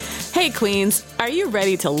Hey Queens, are you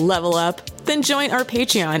ready to level up? Then join our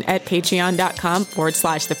Patreon at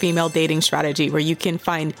patreon.com/the female dating strategy, where you can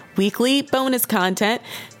find weekly bonus content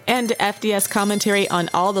and FDS commentary on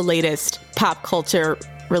all the latest pop culture,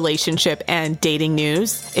 relationship, and dating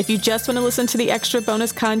news. If you just want to listen to the extra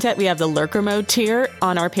bonus content, we have the Lurker Mode tier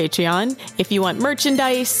on our Patreon. If you want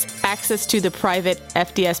merchandise, access to the private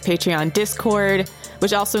FDS Patreon Discord,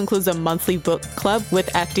 which also includes a monthly book club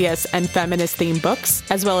with FDS and feminist-themed books,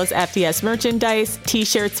 as well as FDS merchandise,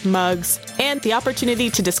 t-shirts, mugs, and the opportunity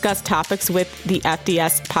to discuss topics with the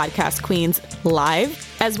FDS Podcast Queens live,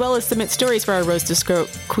 as well as submit stories for our Rose to Scrote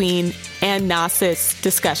Queen and Gnosis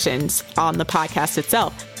discussions on the podcast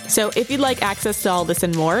itself. So if you'd like access to all this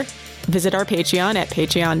and more, visit our Patreon at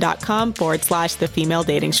patreon.com/the female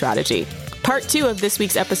dating strategy. Part 2 of this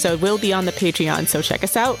week's episode will be on the Patreon, so check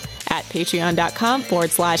us out at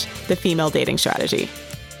patreon.com/the female dating strategy.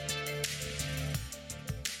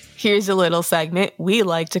 Here's a little segment we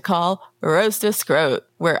like to call Roast a Scrote,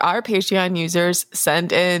 where our Patreon users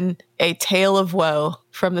send in a tale of woe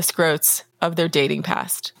from the scrotes of their dating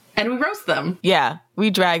past. And we roast them. Yeah, we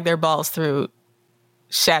drag their balls through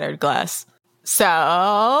shattered glass.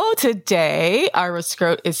 So today, our roast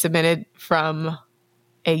scrote is submitted from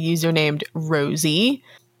a user named Rosie.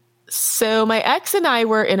 So my ex and I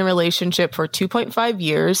were in a relationship for 2.5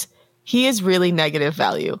 years. He is really negative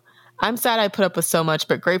value. I'm sad I put up with so much,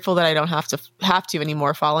 but grateful that I don't have to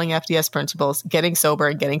anymore, following FDS principles, getting sober,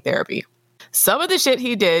 and getting therapy. Some of the shit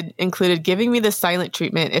he did included giving me the silent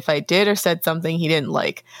treatment if I did or said something he didn't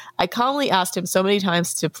like. I calmly asked him so many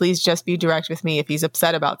times to please just be direct with me if he's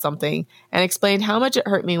upset about something, and explained how much it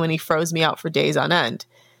hurt me when he froze me out for days on end.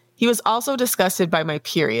 He was also disgusted by my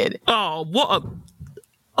period. Oh, what a...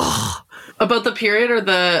 Oh. About the period or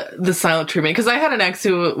the silent treatment? Because I had an ex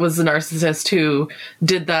who was a narcissist who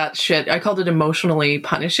did that shit. I called it emotionally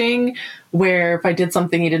punishing, where if I did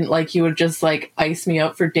something he didn't like, he would just like ice me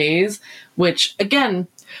out for days. Which again,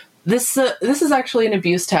 this is actually an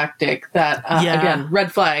abuse tactic that again,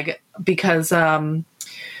 red flag, because or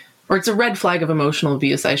it's a red flag of emotional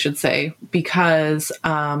abuse, I should say, because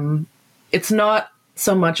it's not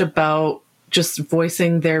so much about just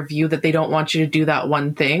voicing their view that they don't want you to do that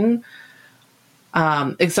one thing.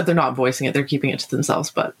 Except they're not voicing it, they're keeping it to themselves,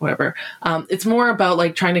 but whatever. It's more about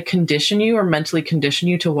like trying to condition you or mentally condition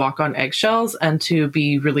you to walk on eggshells and to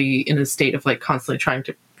be really in a state of like constantly trying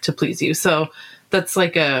to please you. So that's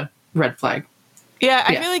like a red flag. Yeah,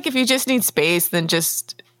 I feel like if you just need space, then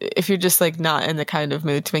if you're just like not in the kind of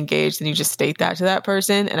mood to engage, then you just state that to that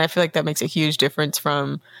person. And I feel like that makes a huge difference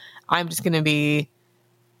from I'm just going to be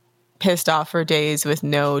pissed off for days with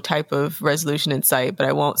no type of resolution in sight, but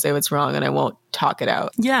I won't say what's wrong and I won't talk it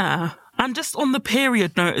out. Yeah. And just on the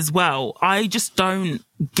period note as well, I just don't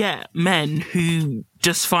get men who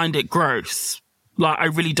just find it gross. Like, I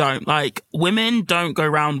really don't. Like, women don't go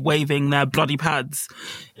around waving their bloody pads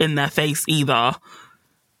in their face either.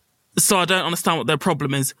 So I don't understand what their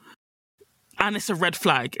problem is. And it's a red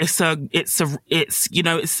flag. It's you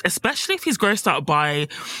know, it's especially if he's grossed out by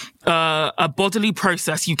a bodily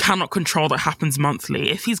process you cannot control that happens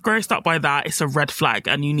monthly. If he's grossed out by that, it's a red flag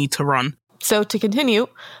and you need to run. So to continue,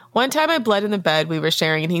 one time I bled in the bed we were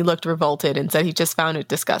sharing and he looked revolted and said he just found it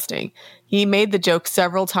disgusting. He made the joke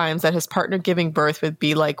several times that his partner giving birth would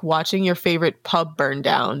be like watching your favorite pub burn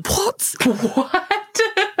down. What? What?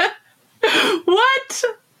 What?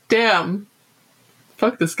 Damn.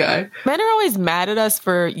 Fuck this guy. Men are always mad at us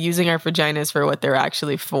for using our vaginas for what they're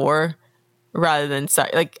actually for, rather than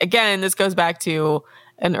like, again, this goes back to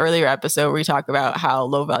an earlier episode where we talk about how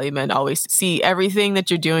low value men always see everything that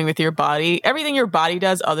you're doing with your body, everything your body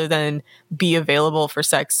does other than be available for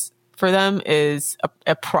sex for them is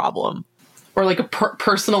a problem. Or like a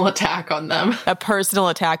personal attack on them. A personal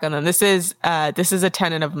attack on them. This is a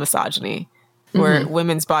tenet of misogyny, where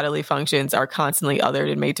women's bodily functions are constantly othered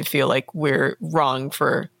and made to feel like we're wrong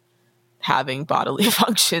for having bodily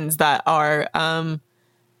functions that are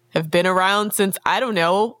have been around since, I don't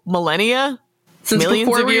know, millennia? Since millions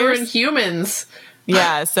before of we years? were in humans.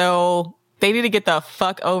 Yeah, so they need to get the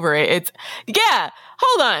fuck over it.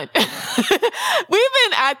 Hold on. We've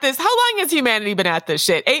been at this. How long has humanity been at this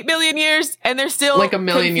shit? 8 million years? And they're still like a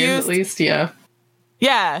million confused? years at least, yeah.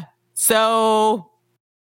 Yeah. So,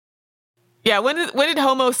 yeah, when did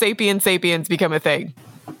Homo sapiens sapiens become a thing?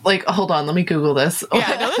 Like, hold on, let me Google this.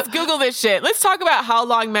 Yeah, no, let's Google this shit. Let's talk about how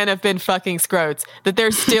long men have been fucking scrotes, that they're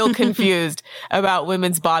still confused about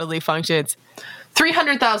women's bodily functions.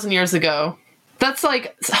 300,000 years ago. That's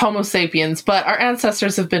like Homo sapiens, but our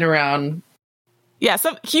ancestors have been around. Yeah,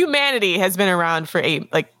 humanity has been around for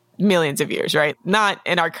millions of years, right? Not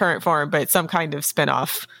in our current form, but some kind of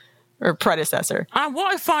spin-off or predecessor. And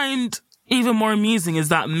what I find even more amusing is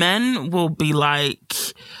that men will be like,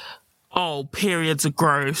 oh, periods are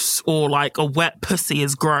gross, or like a wet pussy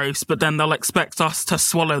is gross, but then they'll expect us to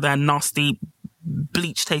swallow their nasty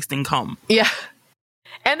bleach-tasting cum. Yeah.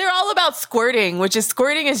 And they're all about squirting, which is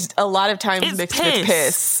squirting is a lot of times It's mixed piss. with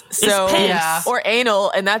piss. It's So, piss. Yeah. or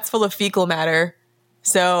anal, and that's full of fecal matter.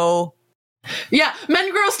 So, Yeah,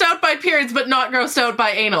 men grossed out by periods, but not grossed out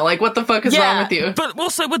by anal. Like, what the fuck is wrong with you? But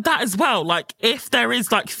also with that as well, like, if there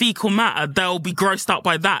is, like, fecal matter, they'll be grossed out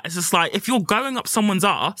by that. It's just like, if you're going up someone's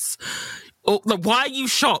ass, like, why are you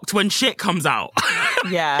shocked when shit comes out?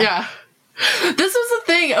 yeah. Yeah. This was the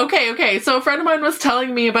thing. Okay. So a friend of mine was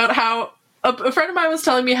telling me about how a friend of mine was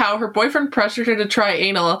telling me how her boyfriend pressured her to try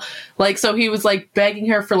anal. Like, so he was like begging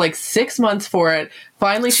her for like 6 months for it.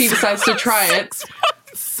 Finally, she decides to try it.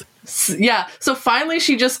 Yeah. So finally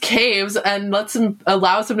she just caves and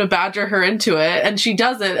allows him to badger her into it. And she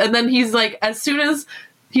does it. And then he's like, as soon as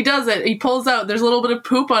he does it, he pulls out, there's a little bit of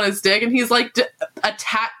poop on his dick, and he's like,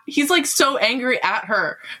 he's like so angry at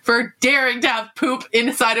her for daring to have poop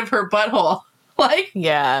inside of her butthole. Like,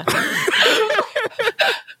 Yeah. and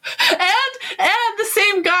the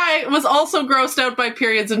same guy was also grossed out by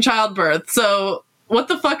periods and childbirth. So what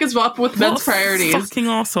the fuck is up with men's priorities? Fucking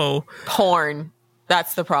arsehole. Porn.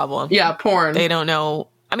 That's the problem. Yeah, porn. They don't know.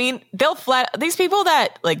 I mean, these people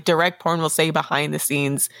that like direct porn will say behind the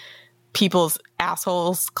scenes people's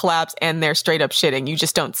assholes collapse and they're straight up shitting. You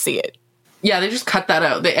just don't see it. Yeah, they just cut that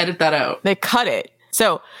out. They edit that out. They cut it.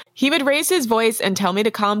 So he would raise his voice and tell me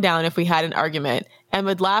to calm down if we had an argument, and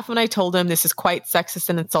would laugh when I told him this is quite sexist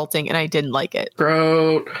and insulting, and I didn't like it.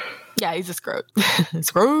 Groat. Yeah, he's a scrote.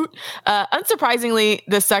 Scrote. Unsurprisingly,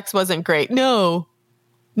 the sex wasn't great. No,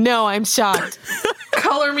 I'm shocked.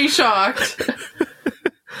 Color me shocked.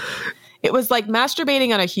 It was like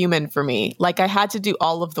masturbating on a human for me. Like I had to do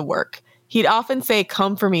all of the work. He'd often say,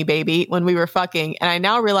 "Come for me, baby," when we were fucking. And I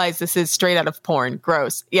now realize this is straight out of porn.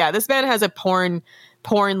 Gross. Yeah, this man has a porn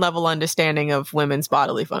level understanding of women's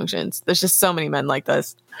bodily functions. There's just so many men like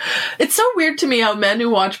this. It's so weird to me how men who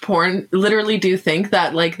watch porn literally do think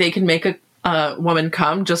that like they can make a woman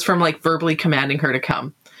come just from like verbally commanding her to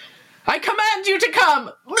come. I command you to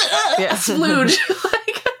come. Yeah. Splooge.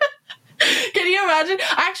 Like, can you imagine?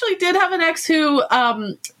 I actually did have an ex who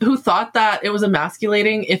thought that it was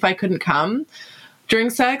emasculating if I couldn't come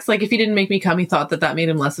during sex. Like if he didn't make me come, he thought that made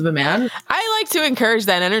him less of a man. I like to encourage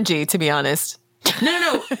that energy, to be honest.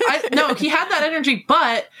 No, he had that energy,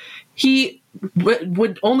 but he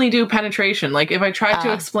would only do penetration. Like if I tried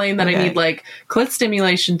to explain that I need like clit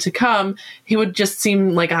stimulation to come, he would just seem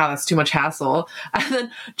like, that's too much hassle. And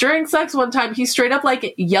then during sex one time, he straight up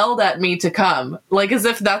like yelled at me to come, like as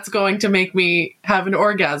if that's going to make me have an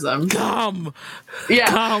orgasm. Come. Yeah.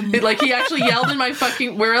 Come. Like he actually yelled in my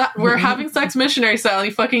fucking, we're having sex missionary style, and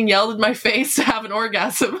he fucking yelled in my face to have an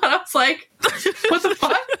orgasm. And I was like, what the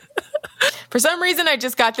fuck? For some reason, I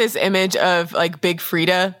just got this image of like Big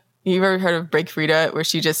Frida. You ever heard of Big Frida, where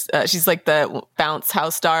she just, she's like the bounce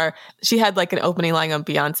house star. She had like an opening line on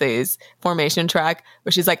Beyonce's Formation track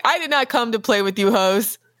where she's like, "I did not come to play with you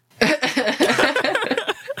hoes." I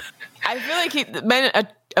feel like men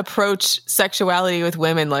approach sexuality with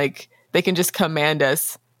women like they can just command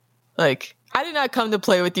us. Like, "I did not come to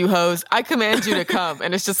play with you hoes. I command you to come."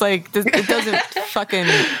 And it's just like, it doesn't fucking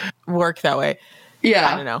work that way. Yeah.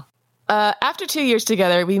 I don't know. After 2 years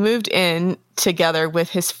together, we moved in together with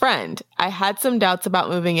his friend. I had some doubts about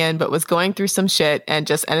moving in, but was going through some shit and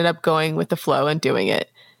just ended up going with the flow and doing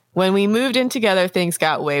it. When we moved in together, things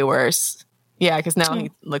got way worse. Yeah, because now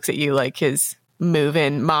he looks at you like his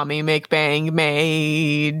move-in mommy make-bang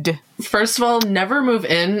maid. First of all, never move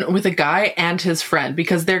in with a guy and his friend,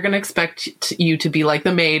 because they're going to expect you to be like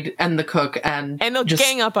the maid and the cook, and they'll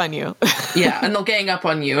gang up on you. Yeah, and they'll gang up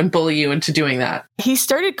on you and bully you into doing that. He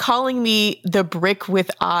started calling me the brick with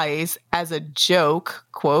eyes as a joke,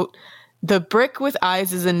 quote. The brick with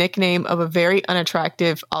eyes is a nickname of a very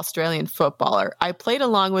unattractive Australian footballer. I played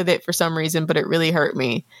along with it for some reason, but it really hurt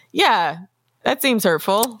me. Yeah, that seems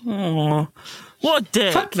hurtful. Aww. What a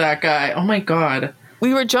dick. Fuck that guy. Oh my God.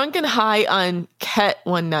 We were drunk and high on ket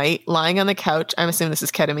one night, lying on the couch. I'm assuming this is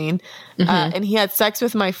ketamine. And he had sex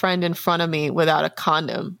with my friend in front of me without a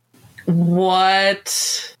condom.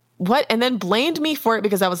 What? And then blamed me for it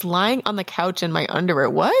because I was lying on the couch in my underwear.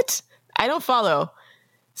 What? I don't follow.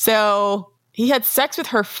 So he had sex with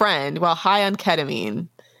her friend while high on ketamine.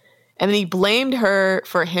 And then he blamed her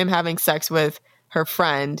for him having sex with her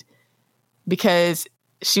friend because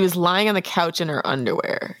she was lying on the couch in her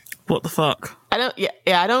underwear. What the fuck?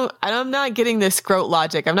 I'm not getting this scrote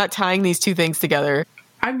logic. I'm not tying these two things together.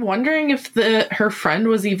 I'm wondering if her friend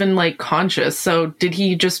was even like conscious. So did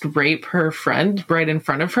he just rape her friend right in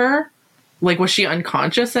front of her? Like, was she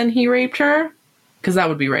unconscious and he raped her? Because that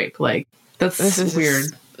would be rape. Like, this is weird.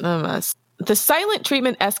 A mess. The silent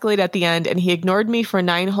treatment escalated at the end, and he ignored me for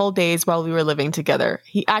 9 whole days while we were living together.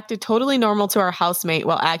 He acted totally normal to our housemate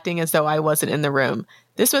while acting as though I wasn't in the room.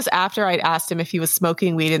 This was after I'd asked him if he was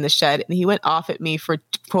smoking weed in the shed, and he went off at me for,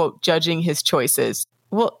 quote, judging his choices.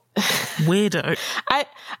 Well, weirdo. I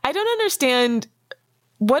don't understand.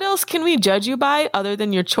 What else can we judge you by other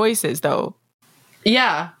than your choices, though?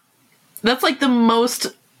 Yeah. That's like the most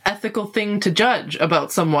ethical thing to judge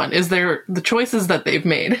about someone is the choices that they've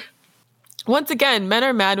made. Once again, men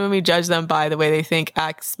are mad when we judge them by the way they think,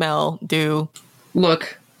 act, smell, do,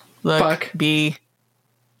 look, fuck, be,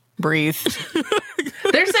 breathe.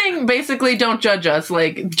 They're saying basically don't judge us.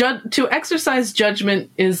 Like, to exercise judgment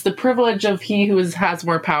is the privilege of he who has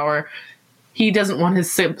more power. He doesn't want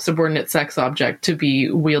his subordinate sex object to be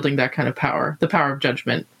wielding that kind of power, the power of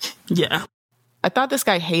judgment. Yeah. I thought this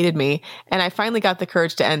guy hated me, and I finally got the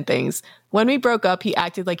courage to end things. When we broke up, he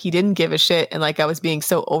acted like he didn't give a shit and like I was being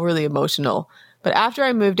so overly emotional. But after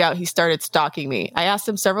I moved out, he started stalking me. I asked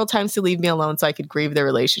him several times to leave me alone so I could grieve the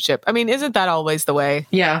relationship. I mean, isn't that always the way?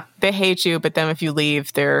 Yeah. They hate you, but then if you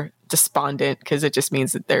leave, they're despondent because it just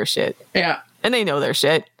means that they're shit. Yeah. And they know they're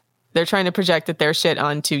shit. They're trying to project that they're shit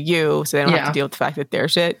onto you so they don't have to deal with the fact that they're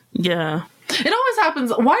shit. Yeah. It always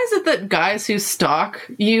happens. Why is it that guys who stalk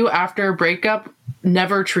you after a breakup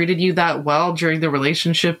never treated you that well during the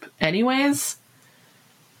relationship anyways?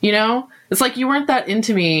 You know? It's like, you weren't that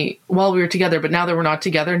into me while we were together, but now that we're not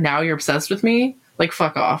together, now you're obsessed with me? Like,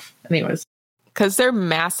 fuck off. Anyways. Because they're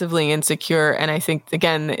massively insecure, and I think,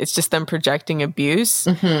 again, it's just them projecting abuse.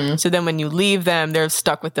 Mm-hmm. So then when you leave them, they're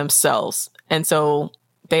stuck with themselves. And so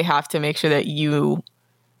they have to make sure that you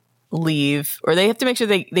leave, or they have to make sure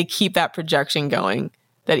they keep that projection going,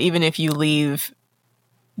 that even if you leave,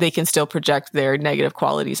 they can still project their negative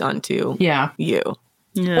qualities onto you. Yeah.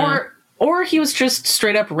 Or he was just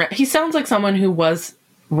straight up he sounds like someone who was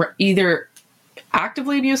either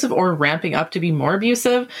actively abusive or ramping up to be more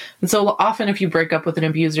abusive. And so often if you break up with an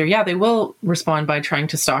abuser, they will respond by trying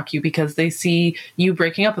to stalk you because they see you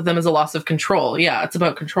breaking up with them as a loss of control. Yeah, it's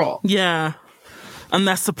about control. Yeah. And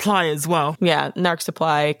their supply as well. Yeah, narc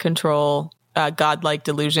supply, control, godlike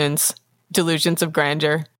delusions of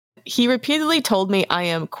grandeur. He repeatedly told me I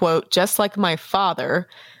am, quote, just like my father,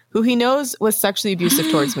 who he knows was sexually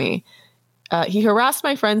abusive towards me. He harassed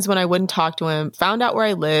my friends when I wouldn't talk to him, found out where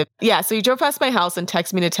I lived. Yeah, so he drove past my house and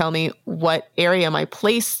texted me to tell me what area my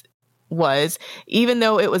place was, even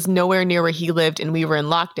though it was nowhere near where he lived and we were in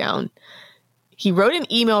lockdown. He wrote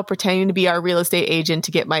an email pretending to be our real estate agent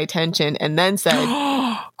to get my attention and then said,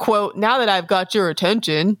 quote, now that I've got your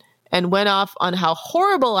attention, and went off on how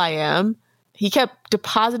horrible I am. He kept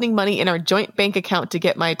depositing money in our joint bank account to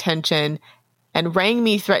get my attention and rang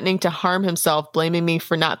me threatening to harm himself, blaming me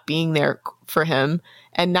for not being there for him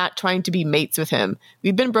and not trying to be mates with him.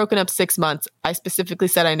 We've been broken up 6 months. I specifically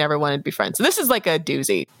said I never wanted to be friends. So this is like a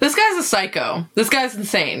doozy. This guy's a psycho. This guy's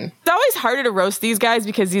insane. It's always harder to roast these guys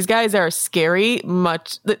because these guys are scary.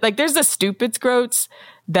 Much like there's the stupid scroats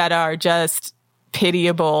that are just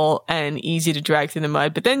pitiable and easy to drag through the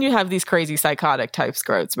mud. But then you have these crazy psychotic type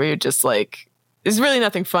scroats where you're just like, there's really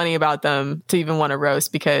nothing funny about them to even want to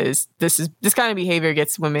roast because this kind of behavior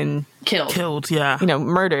gets women killed, yeah.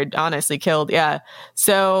 Murdered, honestly, killed, yeah.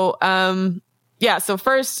 So, so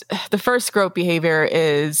the first scrope behavior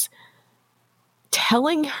is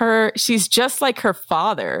telling her she's just like her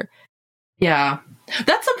father. Yeah.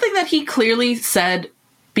 That's something that he clearly said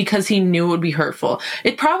because he knew it would be hurtful.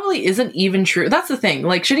 It probably isn't even true. That's the thing.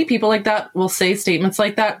 Like, shitty people like that will say statements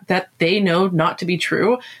like that they know not to be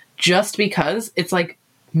true, just because it's like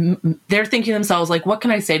they're thinking to themselves, like, what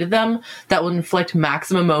can I say to them that will inflict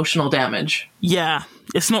maximum emotional damage? Yeah,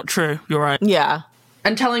 it's not true. You're right. Yeah.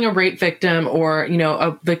 And telling a rape victim or,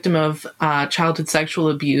 a victim of childhood sexual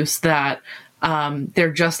abuse that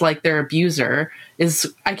they're just like their abuser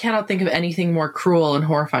I cannot think of anything more cruel and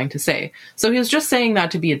horrifying to say. So he was just saying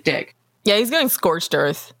that to be a dick. Yeah, he's getting scorched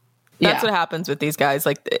earth. That's what happens with these guys.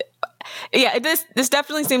 Like, this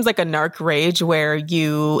definitely seems like a narc rage where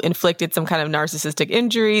you inflicted some kind of narcissistic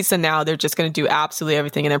injury, so now they're just going to do absolutely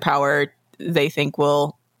everything in their power they think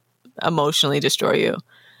will emotionally destroy you.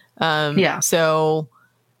 So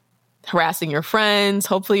harassing your friends.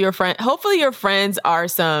 Hopefully your friends are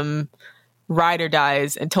some ride or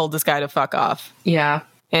dies and told this guy to fuck off. Yeah.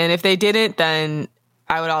 And if they didn't, then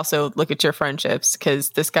I would also look at your friendships because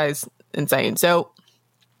this guy's insane. So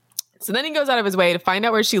then he goes out of his way to find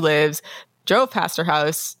out where she lives, drove past her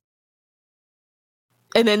house,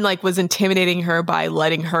 and then like was intimidating her by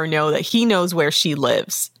letting her know that he knows where she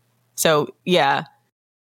lives. So yeah.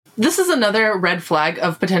 This is another red flag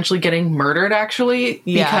of potentially getting murdered, actually,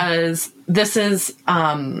 because this is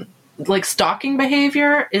like stalking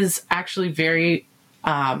behavior is actually very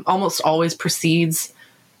almost always precedes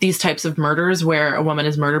these types of murders where a woman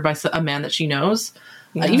is murdered by a man that she knows,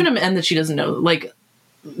 even a man that she doesn't know. Like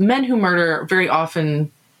men who murder very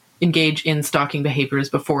often engage in stalking behaviors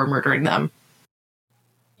before murdering them.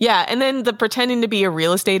 Yeah, and then the pretending to be a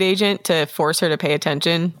real estate agent to force her to pay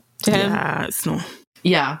attention to him. Yeah, it's not.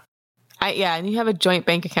 Yeah. And you have a joint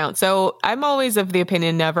bank account. So I'm always of the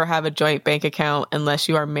opinion never have a joint bank account unless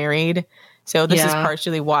you are married. So this is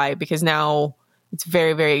partially why, because now it's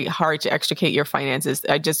very, very hard to extricate your finances.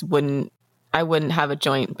 I wouldn't have a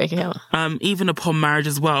joint bank account. Even upon marriage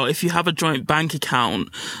as well, if you have a joint bank account,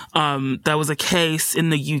 there was a case in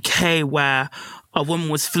the UK where a woman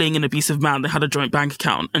was fleeing an abusive man. They had a joint bank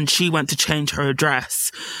account and she went to change her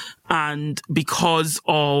address. And because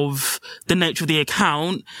of the nature of the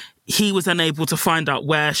account, he was unable to find out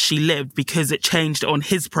where she lived because it changed on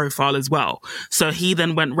his profile as well. So he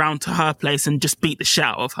then went round to her place and just beat the shit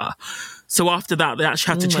out of her. So after that, they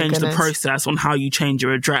actually had to change the process on how you change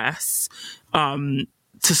your address to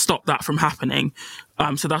stop that from happening.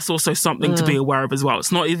 So that's also something to be aware of as well.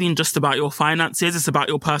 It's not even just about your finances, it's about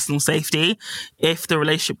your personal safety. If the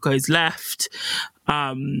relationship goes left,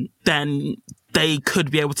 then they could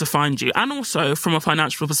be able to find you. And also from a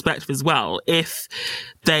financial perspective as well, if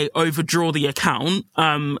they overdraw the account,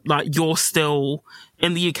 like you're still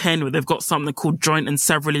in the UK anyway, they've got something called joint and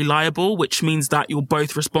severally liable, which means that you're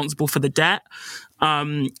both responsible for the debt.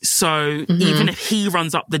 So even if he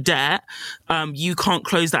runs up the debt, you can't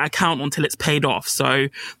close that account until it's paid off. So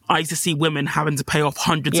I used to see women having to pay off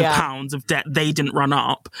hundreds of pounds of debt they didn't run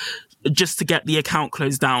up just to get the account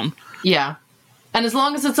closed down. Yeah. And as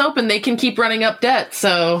long as it's open, they can keep running up debt.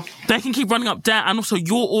 So they can keep running up debt, and also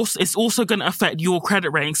it's also going to affect your credit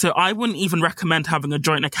rating. So I wouldn't even recommend having a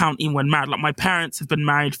joint account even when married. Like my parents have been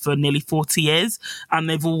married for nearly 40 years, and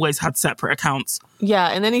they've always had separate accounts. Yeah,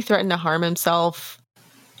 and then he threatened to harm himself.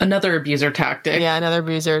 Another abuser tactic. Yeah, another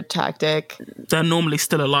abuser tactic. They're normally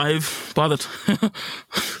still alive by the time.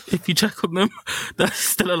 If you check on them, they're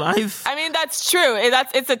still alive. I mean, that's true.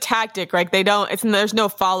 It's a tactic, right? There's no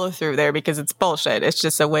follow through there because it's bullshit. It's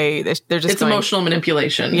just a way they're just. It's emotional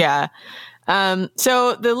manipulation. Yeah.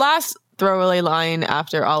 So the last throwaway line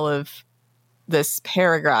after all of this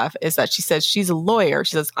paragraph is that she says she's a lawyer.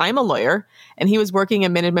 She says, "I'm a lawyer," and he was working a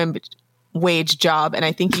minimum wage job, and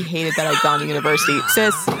I think he hated that I'd gone to university.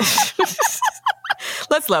 Sis,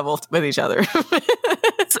 let's level with each other.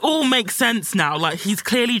 It all makes sense now. Like, he's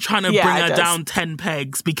clearly trying to bring her down 10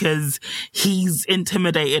 pegs because he's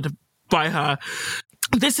intimidated by her.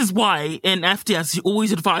 This is why in FDS you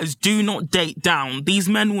always advise, do not date down. These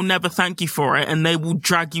men will never thank you for it, and they will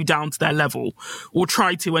drag you down to their level, or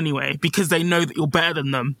try to anyway, because they know that you're better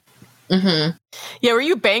than them. Mm-hmm. Yeah, were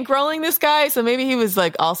you bankrolling this guy? So maybe he was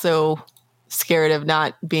like also scared of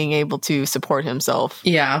not being able to support himself.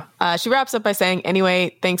 Yeah. She wraps up by saying,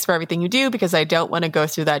 "Anyway, thanks for everything you do because I don't want to go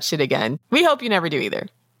through that shit again. We hope you never do either."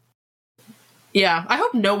 Yeah, I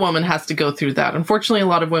hope no woman has to go through that. Unfortunately, a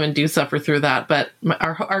lot of women do suffer through that, but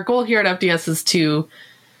our goal here at FDS is to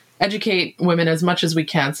educate women as much as we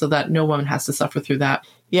can so that no woman has to suffer through that.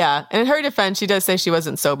 Yeah, and in her defense, she does say she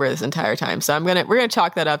wasn't sober this entire time, so we're gonna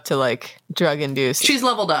chalk that up to like drug induced. She's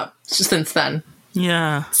leveled up since then.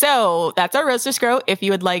 Yeah. So that's our Roast to Scrote. If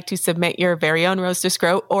you would like to submit your very own Roast to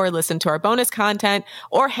Scrote or listen to our bonus content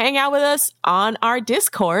or hang out with us on our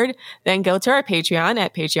Discord, then go to our Patreon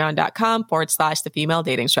at patreon.com/the female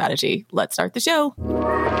dating strategy. Let's start the show.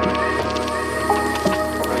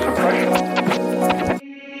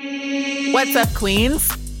 What's up,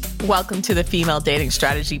 queens? Welcome to the Female Dating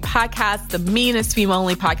Strategy Podcast, the meanest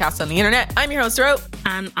female-only podcast on the internet. I'm your host, Ro.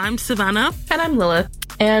 And I'm Savannah. And I'm Lilith.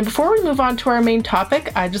 And before we move on to our main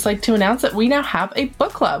topic, I'd just like to announce that we now have a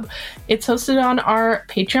book club. It's hosted on our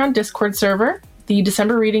Patreon Discord server. The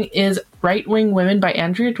December reading is Right Wing Women by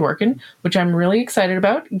Andrea Dworkin, which I'm really excited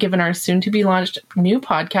about, given our soon-to-be launched new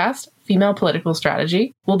podcast, Female Political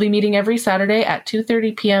Strategy. We'll be meeting every Saturday at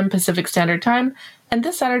 2:30 p.m. Pacific Standard Time, and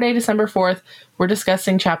this Saturday, December 4th, we're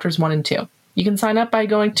discussing chapters 1 and 2. You can sign up by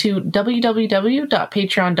going to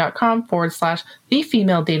www.patreon.com/the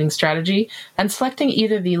female dating strategy and selecting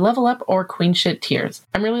either the level up or queen shit tiers.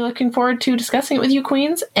 I'm really looking forward to discussing it with you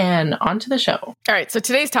queens, and on to the show. All right, so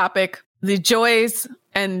today's topic, the joys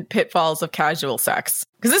and pitfalls of casual sex.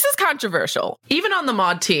 Because this is controversial. Even on the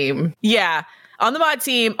mod team. Yeah. on the mod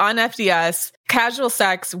team, on FDS, casual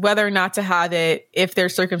sex, whether or not to have it, if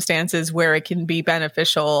there's circumstances where it can be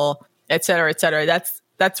beneficial, et cetera,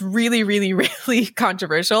 that's really, really, really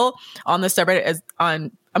controversial on the subreddit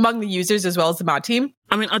among the users as well as the mod team.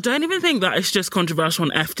 I mean, I don't even think that it's just controversial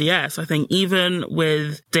on FDS. I think even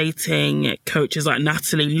with dating coaches like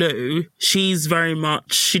Natalie Lou, she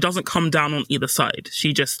doesn't come down on either side.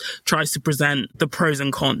 She just tries to present the pros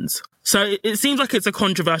and cons. So it seems like it's a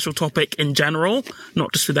controversial topic in general,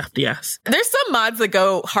 not just with FDS. There's some mods that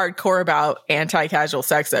go hardcore about anti-casual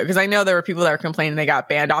sex though, because I know there were people that were complaining they got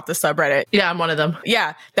banned off the subreddit. Yeah, I'm one of them.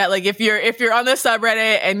 Yeah, that like if you're on the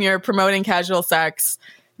subreddit and you're promoting casual sex,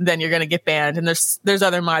 then you're going to get banned. And there's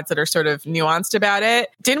other mods that are sort of nuanced about it.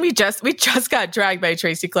 We just got dragged by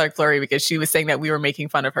Tracy Clark Fleury because she was saying that we were making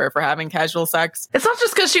fun of her for having casual sex. It's not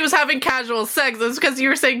just because she was having casual sex. It's because you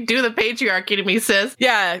were saying, do the patriarchy to me, sis.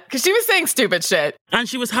 Yeah, because she was saying stupid shit. And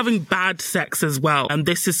she was having bad sex as well. And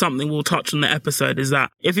this is something we'll touch on the episode, is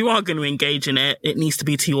that if you are going to engage in it, it needs to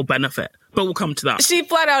be to your benefit. But we'll come to that. She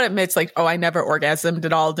flat out admits like, oh, I never orgasmed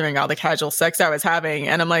at all during all the casual sex I was having.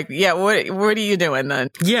 And I'm like, yeah, what are you doing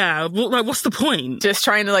then? Yeah, like, what's the point? Just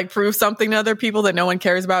trying to like prove something to other people that no one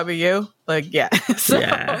cares about but you? Like, yeah.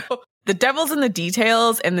 Yeah. The devil's in the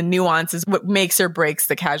details, and the nuance is what makes or breaks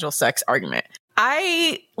the casual sex argument.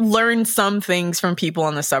 I learned some things from people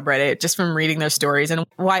on the subreddit just from reading their stories, and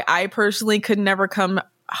why I personally could never come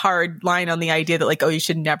hard line on the idea that like, oh, you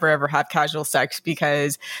should never ever have casual sex,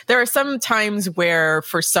 because there are some times where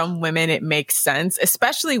for some women it makes sense,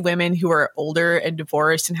 especially women who are older and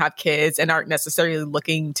divorced and have kids and aren't necessarily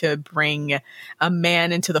looking to bring a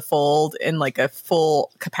man into the fold in like a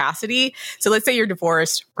full capacity. So let's say you're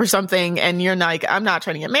divorced or something and you're like, I'm not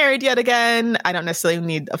trying to get married yet again. I don't necessarily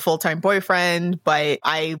need a full-time boyfriend, but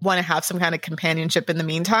I want to have some kind of companionship in the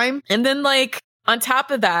meantime. And then like on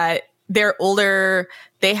top of that, they're older.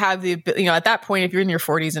 They have the, at that point, if you're in your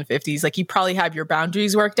 40s and 50s, like you probably have your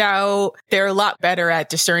boundaries worked out. They're a lot better at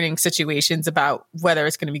discerning situations about whether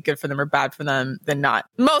it's going to be good for them or bad for them than not.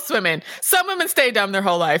 Most women, some women stay dumb their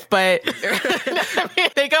whole life, but I mean,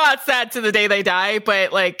 they go out sad to the day they die,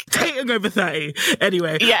 but like dating over 30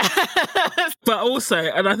 anyway. Yeah. But also,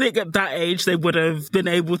 and I think at that age, they would have been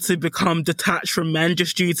able to become detached from men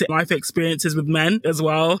just due to life experiences with men as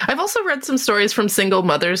well. I've also read some stories from single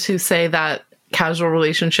mothers who say that casual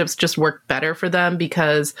relationships just work better for them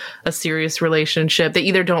because a serious relationship, they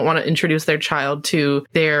either don't want to introduce their child to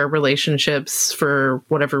their relationships for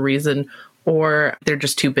whatever reason, or they're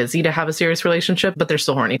just too busy to have a serious relationship, but they're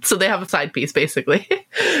still horny. So they have a side piece, basically.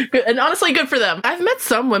 And honestly, good for them. I've met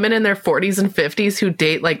some women in their 40s and 50s who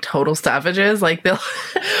date like total savages. Like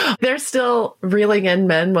they're still reeling in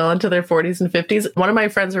men well into their 40s and 50s. One of my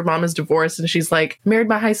friends, her mom is divorced, and she's like, married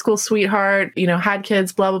my high school sweetheart, had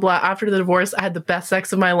kids, blah, blah, blah. After the divorce, I had the best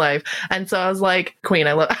sex of my life. And so I was like, queen,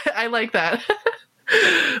 I like that.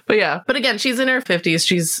 But yeah, but again, she's in her 50s.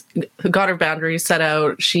 She's got her boundaries set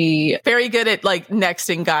out. She very good at like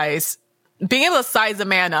nexting guys, being able to size a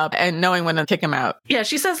man up and knowing when to kick him out. Yeah,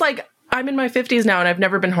 she says like, I'm in my 50s now and I've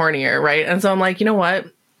never been hornier, right? And so I'm like, you know what?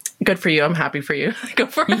 Good for you. I'm happy for you. Go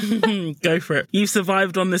for it. Go for it. You've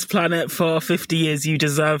survived on this planet for 50 years. You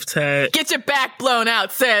deserve to... Get your back blown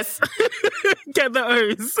out, sis. Get the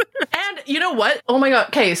O's. And you know what? Oh my God.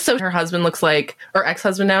 Okay, so her husband looks like, or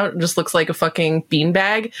ex-husband now, just looks like a fucking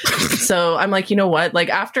beanbag. So I'm like, you know what? Like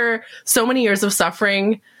after so many years of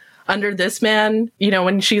suffering under this man,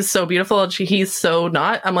 when she's so beautiful and he's so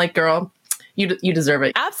not, I'm like, girl, you deserve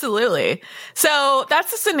it. Absolutely. So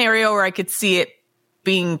that's a scenario where I could see it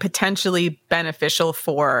being potentially beneficial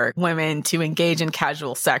for women to engage in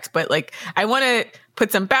casual sex. But like, I want to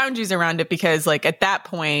put some boundaries around it because like at that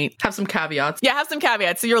point, have some caveats. Yeah, have some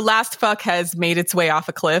caveats. So your last fuck has made its way off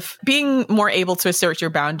a cliff. Being more able to assert your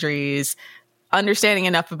boundaries, understanding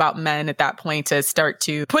enough about men at that point to start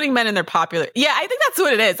to putting men in their yeah, I think that's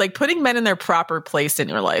what it is. Like putting men in their proper place in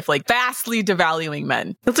your life, like vastly devaluing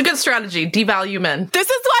men. That's a good strategy. Devalue men. This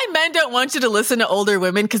is why men don't want you to listen to older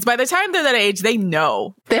women, because by the time they're that age, they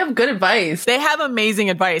know. They have good advice. They have amazing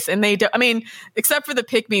advice. And they do, I mean, except for the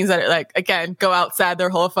pick-me's that are like, again, go outside their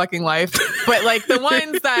whole fucking life. But like the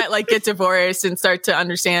ones that like get divorced and start to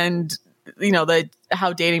understand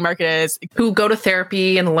how dating market is, who go to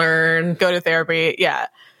therapy and learn. Go to therapy. Yeah.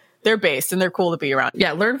 They're based and they're cool to be around.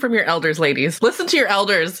 Yeah. Learn from your elders, ladies. Listen to your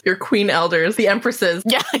elders, your queen elders, the empresses.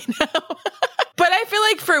 Yeah, I know. But I feel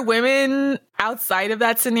like for women outside of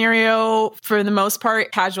that scenario, for the most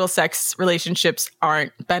part, casual sex relationships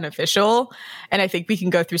aren't beneficial. And I think we can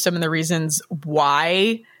go through some of the reasons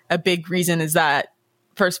why. A big reason is that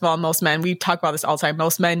first of all, most men, we talk about this all the time,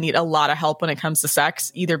 most men need a lot of help when it comes to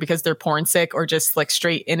sex, either because they're porn sick or just like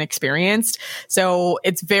straight inexperienced. So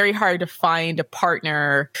it's very hard to find a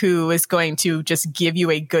partner who is going to just give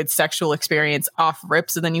you a good sexual experience off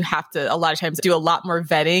rip. So then you have to, a lot of times, do a lot more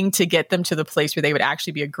vetting to get them to the place where they would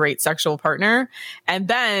actually be a great sexual partner. And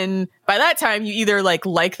then by that time, you either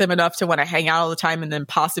like them enough to want to hang out all the time and then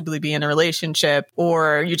possibly be in a relationship,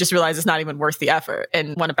 or you just realize it's not even worth the effort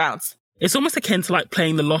and want to bounce. It's almost akin to like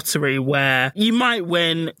playing the lottery where you might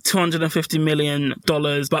win $250 million,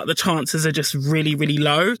 but the chances are just really, really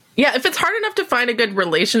low. Yeah, if it's hard enough to find a good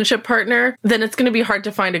relationship partner, then it's going to be hard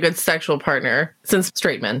to find a good sexual partner, since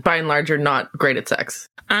straight men, by and large, are not great at sex.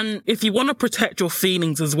 And if you want to protect your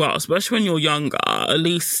feelings as well, especially when you're younger, at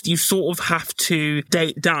least you sort of have to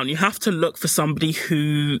date down. You have to look for somebody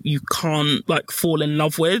who you can't like fall in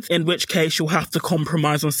love with, in which case you'll have to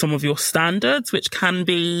compromise on some of your standards, which can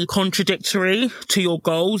be contradictory to your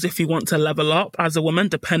goals if you want to level up as a woman,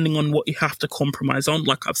 depending on what you have to compromise on.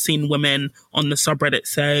 Like I've seen women on the subreddit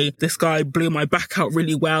say, this guy blew my back out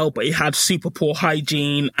really well, but he had super poor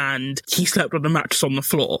hygiene and he slept on the mattress on the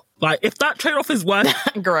floor. Like, if that trade-off is worth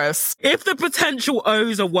gross. If the potential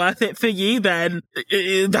O's are worth it for you, then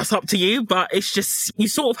that's up to you. But it's just, you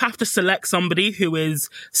sort of have to select somebody who is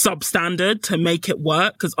substandard to make it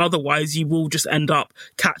work, because otherwise you will just end up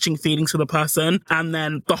catching feelings for the person. And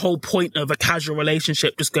then the whole point of a casual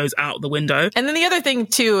relationship just goes out the window. And then the other thing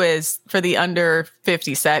too is for the under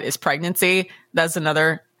 50 set is pregnancy. That's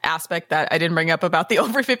another aspect that I didn't bring up about the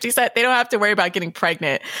over 50 set. They don't have to worry about getting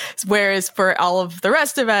pregnant. Whereas for all of the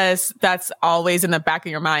rest of us, that's always in the back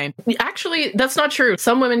of your mind. Actually, that's not true.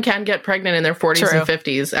 Some women can get pregnant in their 40s and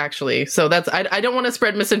 50s, actually. So that's, I don't want to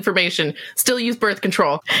spread misinformation. Still use birth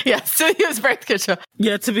control. Yeah, still use birth control.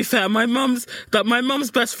 Yeah, to be fair, my mum's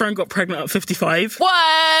best friend got pregnant at 55.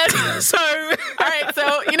 What? So... All right,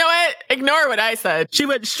 so you know what? Ignore what I said. She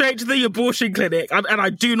went straight to the abortion clinic, and I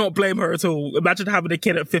do not blame her at all. Imagine having a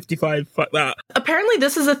kid at 55, fuck that. Apparently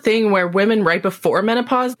this is a thing where women right before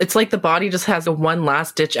menopause, it's like the body just has a one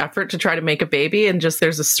last ditch effort to try to make a baby, and just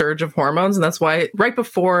there's a surge of hormones, and that's why right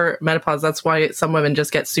before menopause, that's why some women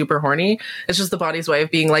just get super horny. It's just the body's way of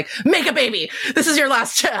being like, make a baby! This is your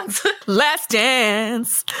last chance! Last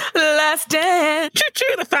dance! Last dance!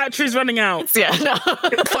 Choo-choo, the factory's running out. Yeah, no.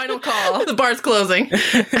 Final call. The bar's closing.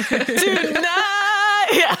 Tonight!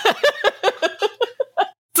 Yeah.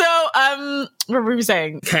 So, what were we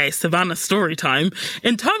saying? Okay, Savannah story time.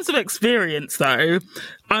 In terms of experience, though,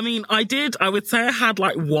 I mean, I would say I had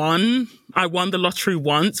I won the lottery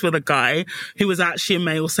once with a guy who was actually a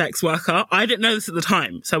male sex worker. I didn't know this at the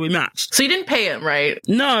time, so we matched. So you didn't pay him, right?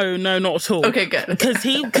 No, not at all. Okay, good. Because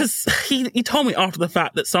he told me after the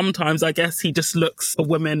fact that sometimes I guess he just looks for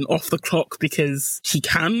women off the clock because he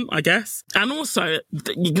can, I guess. And also,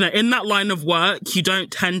 you know, in that line of work, you don't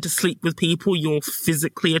tend to sleep with people you're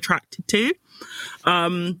physically attracted to.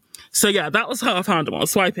 So yeah, that was how I found him. I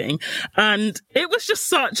was swiping, and it was just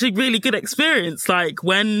such a really good experience. Like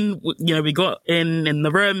when, you know, we got in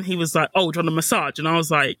the room, he was like, "Oh, do you want a massage?" And I was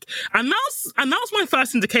like, and that was my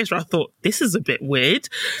first indication. I thought, this is a bit weird.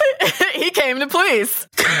 He came to please.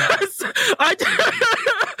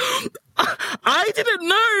 I didn't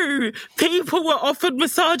know people were offered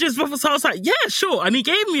massages before, so I was like, yeah, sure. And he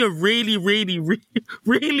gave me a really, really, really,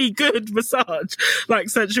 really good massage, like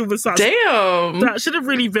sensual massage. Damn. That should have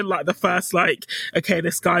really been like the first, like, okay,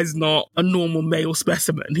 this guy's not a normal male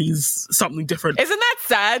specimen. He's something different. Isn't that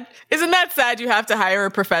sad? Isn't that sad you have to hire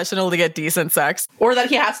a professional to get decent sex? Or that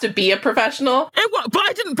he has to be a professional? But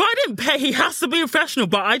I didn't pay. He has to be a professional,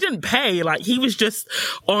 but I didn't pay. Like, he was just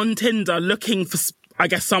on Tinder looking for, I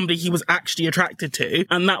guess, somebody he was actually attracted to.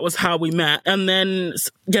 And that was how we met. And then,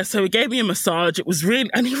 yeah, so he gave me a massage. It was really,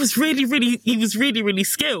 and he was really, really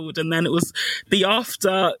skilled. And then it was the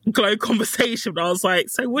afterglow conversation. I was like,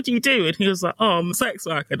 so what do you do? And he was like, oh, I'm a sex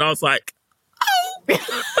worker. And I was like,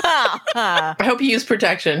 I hope you use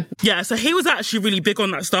protection. Yeah, so he was actually really big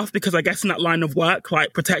on that stuff because I guess in that line of work,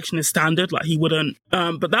 like, protection is standard. Like, he wouldn't.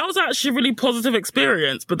 But that was actually a really positive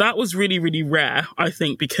experience. But that was really, really rare, I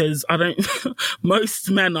think, because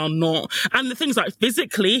most men are not. And the things like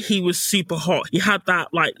physically, he was super hot. He had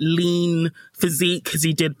that like lean physique because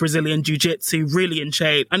he did Brazilian jiu-jitsu, really in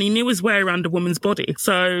shape. And he knew his way around a woman's body.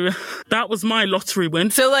 So that was my lottery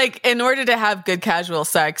win. So like, in order to have good casual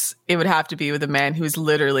sex, it would have to be with a man who's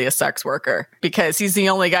literally a sex worker because he's the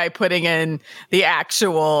only guy putting in the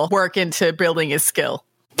actual work into building his skill.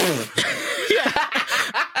 Yeah.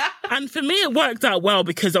 And for me, it worked out well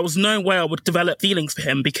because there was no way I would develop feelings for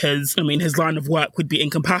him because, I mean, his line of work would be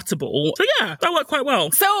incompatible. So yeah, that worked quite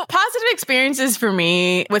well. So positive experiences for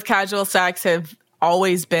me with casual sex have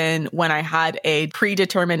always been when I had a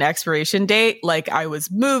predetermined expiration date, like I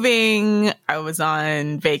was moving, I was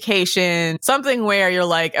on vacation, something where you're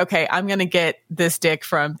like, okay, I'm going to get this dick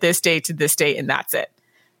from this date to this date and that's it.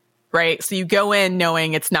 Right. So you go in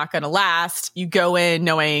knowing it's not going to last. You go in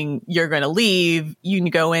knowing you're going to leave. You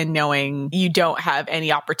go in knowing you don't have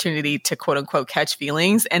any opportunity to quote unquote catch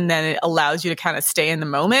feelings. And then it allows you to kind of stay in the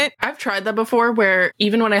moment. I've tried that before where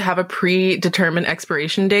even when I have a predetermined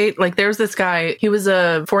expiration date, like there's this guy, he was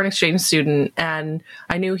a foreign exchange student and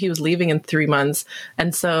I knew he was leaving in 3 months.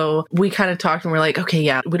 And so we kind of talked and we're like, okay,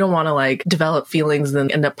 yeah, we don't want to like develop feelings and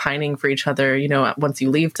then end up pining for each other, you know, once you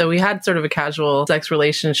leave. So we had sort of a casual sex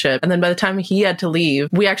relationship. And then by the time he had to leave,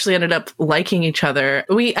 we actually ended up liking each other.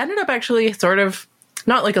 We ended up actually sort of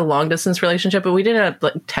not like a long distance relationship, but we did end up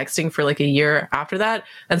like texting for like a year after that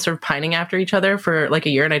and sort of pining after each other for like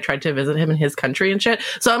a year. And I tried to visit him in his country and shit.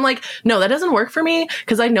 So I'm like, no, that doesn't work for me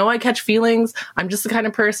because I know I catch feelings. I'm just the kind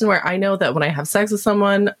of person where I know that when I have sex with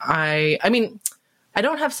someone, I mean, I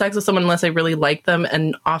don't have sex with someone unless I really like them.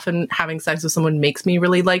 And often having sex with someone makes me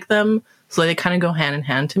really like them. So they kind of go hand in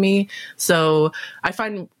hand to me. So I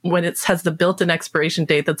find when it has the built-in expiration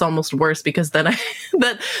date, that's almost worse because then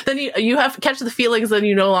then you have to catch the feelings, then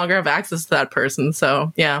you no longer have access to that person.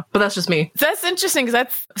 So yeah, but that's just me. That's interesting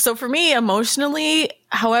because so for me emotionally,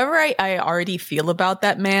 however I already feel about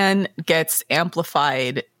that man gets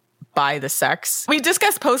amplified by the sex. We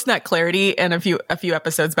discussed post-nut clarity in a few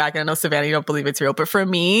episodes back, and I know, Savannah, you don't believe it's real, but for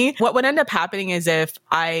me, what would end up happening is if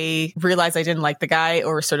I realized I didn't like the guy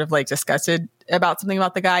or sort of like disgusted about something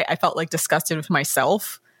about the guy, I felt like disgusted with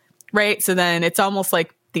myself, right? So then it's almost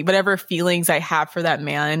like whatever feelings I have for that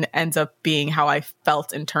man ends up being how I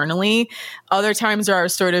felt internally. Other times where I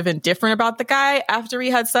was sort of indifferent about the guy after we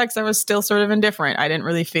had sex, I was still sort of indifferent. I didn't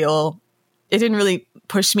really feel, it didn't really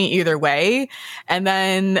push me either way. And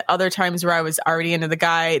then other times where I was already into the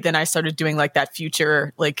guy, then I started doing like that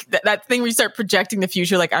future, like that thing where you start projecting the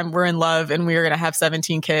future, like we're in love and we're going to have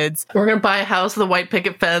 17 kids. We're going to buy a house with a white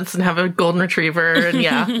picket fence and have a golden retriever. And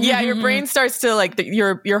yeah. Yeah, your brain starts to like,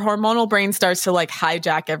 your hormonal brain starts to like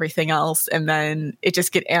hijack everything else. And then it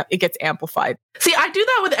just gets amplified. See, I do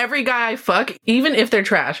that with every guy I fuck, even if they're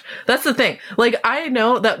trash. That's the thing. Like, I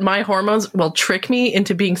know that my hormones will trick me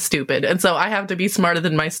into being stupid. And so I have to be smarter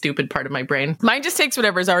than my stupid part of my brain. Mine just takes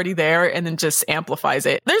whatever's already there and then just amplifies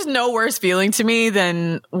it. There's no worse feeling to me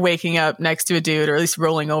than waking up next to a dude, or at least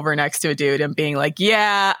rolling over next to a dude and being like,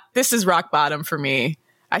 yeah, this is rock bottom for me.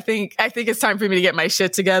 I think it's time for me to get my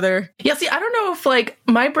shit together. Yeah, see, I don't know if like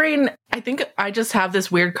my brain, I think I just have this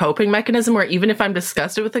weird coping mechanism where even if I'm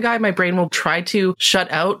disgusted with the guy, my brain will try to shut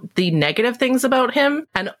out the negative things about him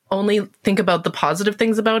and only think about the positive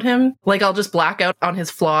things about him. Like I'll just black out on his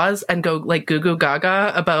flaws and go like goo goo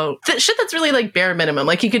gaga about shit that's really like bare minimum.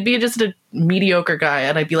 Like he could be just a mediocre guy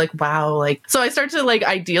and I'd be like, wow, like, so I start to like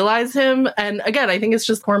idealize him. And again, I think it's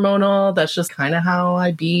just hormonal. That's just kind of how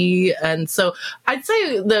I be. And so I'd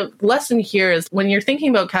say the lesson here is when you're thinking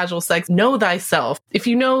about casual sex, know thyself. If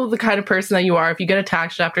you know the kind of person that you are, if you get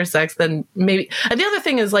attached after sex, then maybe. And the other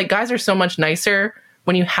thing is like guys are so much nicer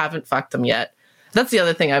when you haven't fucked them yet. That's the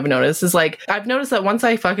other thing I've noticed is like, I've noticed that once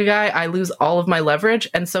I fuck a guy, I lose all of my leverage.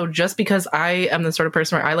 And so just because I am the sort of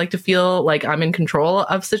person where I like to feel like I'm in control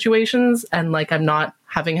of situations and like I'm not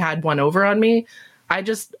having had one over on me, I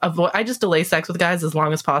just delay sex with guys as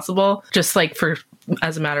long as possible, just like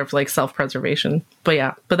as a matter of like self-preservation.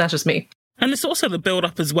 But that's just me. And it's also the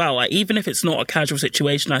build-up as well. Like, even if it's not a casual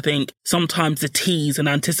situation, I think sometimes the tease and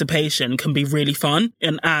anticipation can be really fun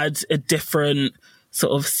and add a different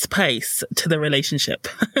sort of space to the relationship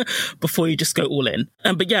before you just go all in.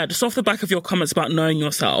 But yeah, just off the back of your comments about knowing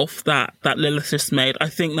yourself that Lilith just made, I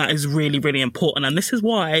think that is really, really important. And this is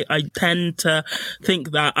why I tend to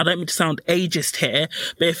think that, I don't mean to sound ageist here,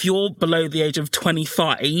 but if you're below the age of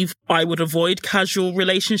 25, I would avoid casual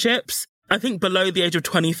relationships. I think below the age of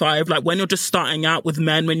 25, like when you're just starting out with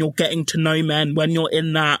men, when you're getting to know men, when you're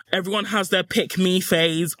in that, everyone has their pick me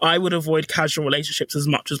phase, I would avoid casual relationships as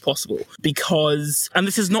much as possible because, and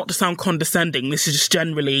this is not to sound condescending, this is just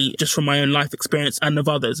generally just from my own life experience and of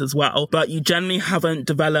others as well, but you generally haven't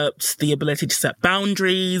developed the ability to set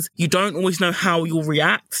boundaries. You don't always know how you'll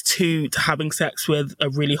react to having sex with a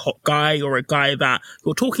really hot guy or a guy that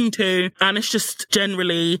you're talking to. And it's just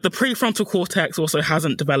generally the prefrontal cortex also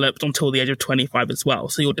hasn't developed until the age of 25 as well.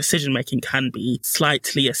 So your decision making can be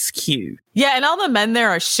slightly askew. Yeah, and all the men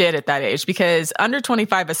there are shit at that age because under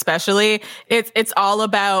 25 especially, it's all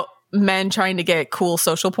about men trying to get cool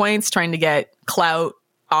social points, trying to get clout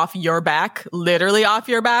off your back, literally off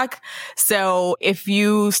your back. So if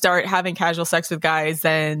you start having casual sex with guys,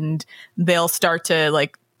 then they'll start to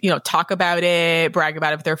like talk about it, brag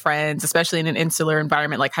about it with their friends, especially in an insular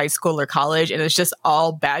environment like high school or college, and it's just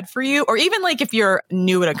all bad for you. Or even like if you're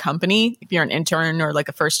new at a company, if you're an intern or like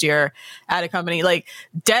a first year at a company, like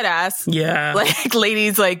dead ass. Yeah. Like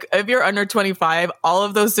ladies, like if you're under 25, all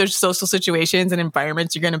of those social situations and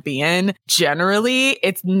environments you're going to be in, generally,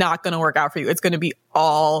 it's not going to work out for you. It's going to be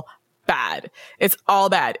all bad. It's all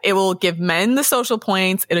bad. It will give men the social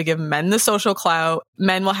points. It'll give men the social clout.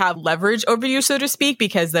 Men will have leverage over you, so to speak,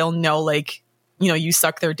 because they'll know like, you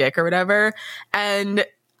suck their dick or whatever. And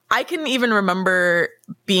I can even remember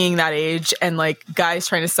being that age and like guys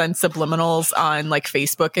trying to send subliminals on like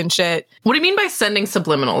Facebook and shit. What do you mean by sending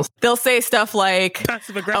subliminals? They'll say stuff like,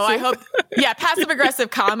 passive aggressive. "Oh, I hope," passive aggressive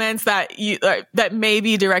comments that that may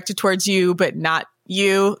be directed towards you, but not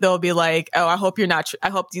you. They'll be like, "Oh, I hope you're not. I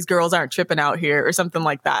hope these girls aren't tripping out here," or something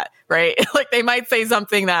like that, right? Like they might say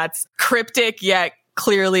something that's cryptic yet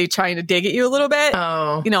clearly trying to dig at you a little bit.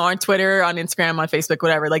 Oh. On Twitter, on Instagram, on Facebook,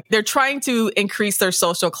 whatever. Like they're trying to increase their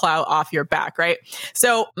social clout off your back, right?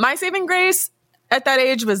 So my saving grace at that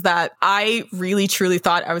age was that I really truly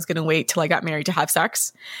thought I was going to wait till I got married to have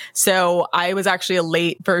sex. So I was actually a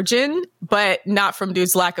late virgin, but not from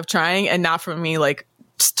dude's lack of trying and not from me like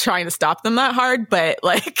trying to stop them that hard, but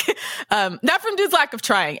like not from dude's lack of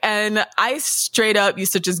trying. And I straight up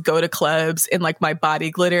used to just go to clubs in like my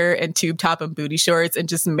body glitter and tube top and booty shorts and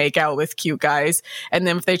just make out with cute guys. And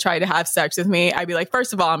then if they tried to have sex with me, I'd be like,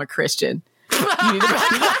 first of all, I'm a Christian. You need to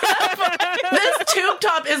back up. This tube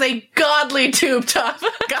top is a godly tube top.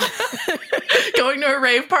 Going to a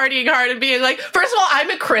rave, partying hard, and being like, first of all, I'm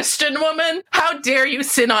a Christian woman. How dare you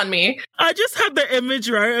sin on me? I just had the image,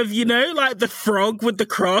 right, of, like the frog with the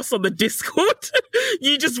cross on the Discord.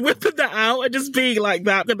 You just whipping that out and just being like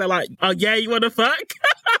that. And they're like, oh, yeah, you want to fuck?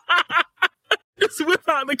 Just whip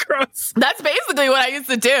out the cross. That's basically what I used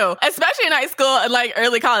to do, especially in high school and like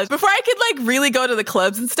early college, before I could like really go to the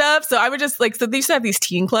clubs and stuff. So I would just like, so they used to have these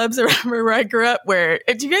teen clubs around where I grew up. Do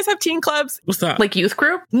you guys have teen clubs? What's that? Like youth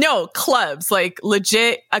group? No, clubs, like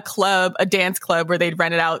legit a club, a dance club where they'd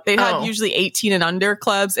rent it out. They had usually 18 and under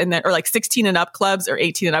clubs and then, or like 16 and up clubs or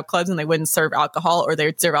 18 and up clubs, and they wouldn't serve alcohol, or they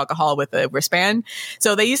would serve alcohol with a wristband.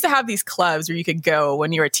 So they used to have these clubs where you could go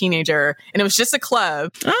when you were a teenager, and it was just a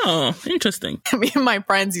club. Oh, interesting. Me and my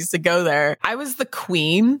friends used to go there. I was the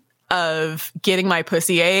queen of getting my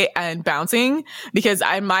pussy ate and bouncing, because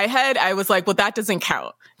in my head, I was like, well, that doesn't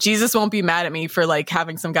count. Jesus won't be mad at me for like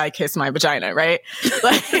having some guy kiss my vagina, right?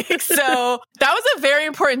 Like, so that was a very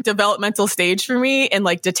important developmental stage for me in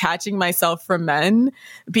like detaching myself from men,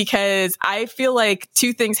 because I feel like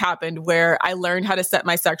two things happened where I learned how to set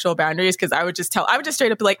my sexual boundaries, because I would just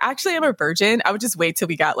straight up be like, actually, I'm a virgin. I would just wait till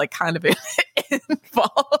we got like kind of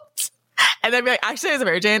involved. And then be like, actually, I was a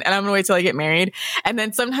virgin and I'm going to wait till I get married. And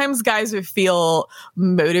then sometimes guys would feel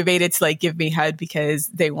motivated to like give me head because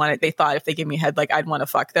they thought if they give me head, like I'd want to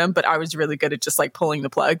fuck them. But I was really good at just like pulling the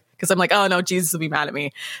plug, because I'm like, oh no, Jesus will be mad at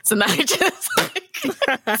me. So then I just like,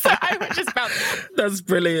 so I would just bounce. That's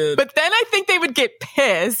brilliant. But then I think they would get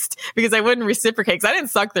pissed because I wouldn't reciprocate, because I didn't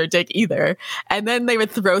suck their dick either. And then they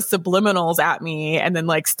would throw subliminals at me and then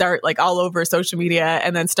like start like all over social media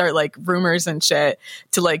and then start like rumors and shit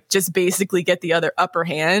to like just basically get the other upper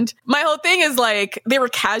hand. My whole thing is like they were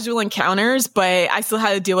casual encounters, but I still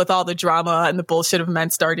had to deal with all the drama and the bullshit of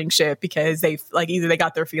men starting shit because they like either they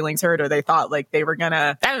got their feelings hurt or they thought like they were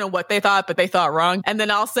gonna, I don't know what they thought, but they thought wrong. And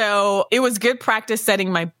then also it was good practice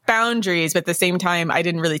setting my boundaries, but at the same time, I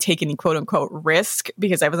didn't really take any quote unquote risk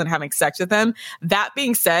because I wasn't having sex with them. That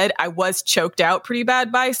being said, I was choked out pretty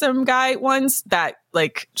bad by some guy once that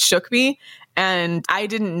like shook me, and I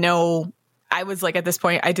didn't know. I was like, at this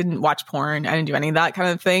point, I didn't watch porn. I didn't do any of that kind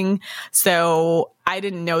of thing. So I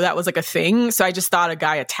didn't know that was like a thing. So I just thought a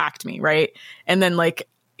guy attacked me. Right. And then like,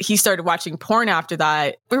 he started watching porn after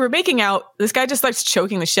that. We were making out. This guy just starts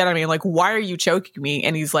choking the shit out of me. I'm like, why are you choking me?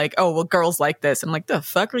 And he's like, oh, well, girls like this. I'm like, the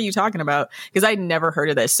fuck are you talking about? Because I'd never heard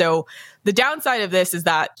of this. So the downside of this is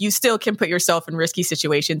that you still can put yourself in risky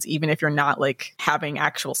situations, even if you're not like having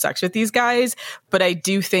actual sex with these guys. But I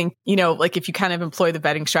do think, like if you kind of employ the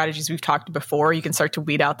vetting strategies we've talked before, you can start to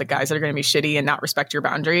weed out the guys that are going to be shitty and not respect your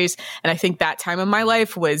boundaries. And I think that time of my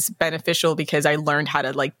life was beneficial because I learned how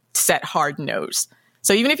to like set hard no's.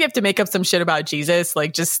 So even if you have to make up some shit about Jesus,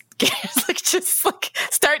 like just cares? Like, just like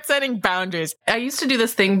start setting boundaries. I used to do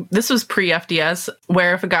this thing. This was pre-FDS,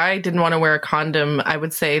 where if a guy didn't want to wear a condom, I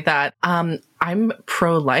would say that I'm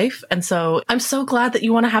pro-life. And so I'm so glad that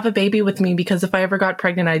you want to have a baby with me, because if I ever got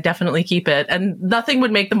pregnant, I'd definitely keep it. And nothing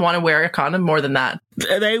would make them want to wear a condom more than that.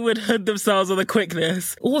 They would hood themselves on the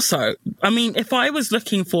quickness. Also, I mean, if I was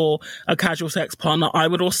looking for a casual sex partner, I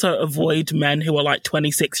would also avoid men who are like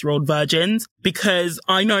 26-year-old virgins, because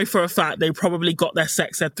I know for a fact they probably got their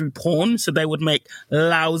sex ed through porn, so they would make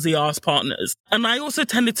lousy ass partners. And I also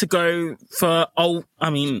tended to go for,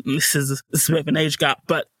 this is a bit of an age gap,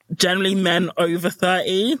 but generally men over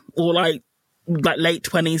 30 or like late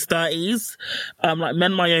 20s, 30s, like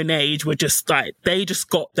men my own age were just like, they just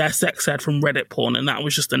got their sex ed from Reddit porn, and that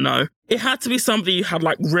was just a no. It had to be somebody who had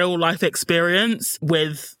like real life experience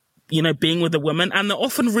with, you know, being with a woman. And they're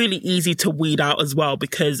often really easy to weed out as well,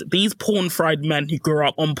 because these porn fried men who grew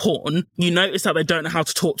up on porn, you notice that they don't know how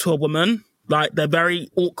to talk to a woman. Like, they're very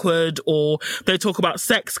awkward, or they talk about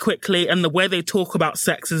sex quickly, and the way they talk about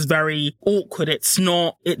sex is very awkward. It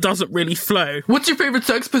doesn't really flow. What's your favorite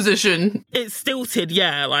sex position? It's stilted,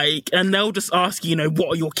 yeah, like, and they'll just ask you know, what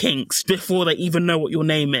are your kinks, before they even know what your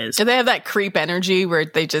name is. And they have that creep energy where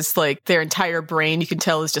they just like, their entire brain, you can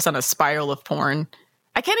tell, is just on a spiral of porn.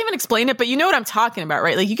 I can't even explain it, but you know what I'm talking about,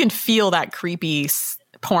 right? Like, you can feel that creepy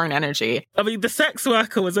porn energy. I mean, the sex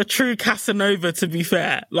worker was a true Casanova, to be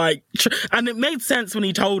fair. Like, and it made sense when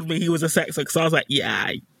he told me he was a sex worker, so I was like, yeah,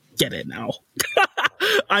 I get it now.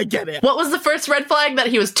 I get it. What was the first red flag? That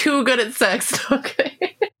he was too good at sex.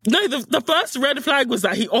 Okay. No, the first red flag was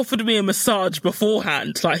that he offered me a massage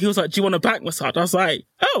beforehand. Like, he was like, do you want a back massage? I was like,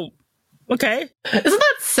 oh, okay. Isn't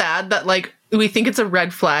that sad that, like, we think it's a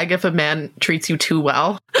red flag if a man treats you too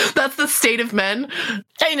well? That's the state of men.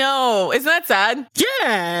 I know. Isn't that sad?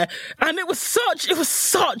 Yeah. And it was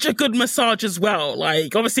such a good massage as well.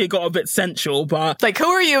 Like, obviously it got a bit sensual, but like, who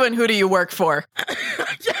are you and who do you work for?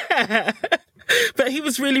 yeah. But he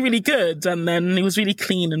was really, really good. And then he was really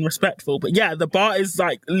clean and respectful. But yeah, the bar is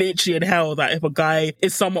like literally in hell, that if a guy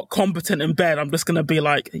is somewhat competent in bed, I'm just going to be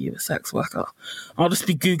like, are you a sex worker? I'll just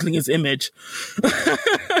be Googling his image.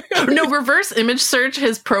 No, reverse image search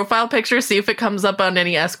his profile picture, see if it comes up on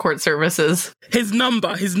any escort services. His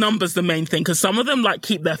number's the main thing, because some of them like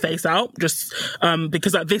keep their face out, just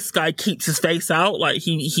because like this guy keeps his face out. Like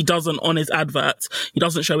he doesn't on his adverts, he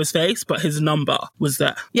doesn't show his face, but his number was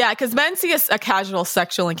there. Yeah, because men see a casual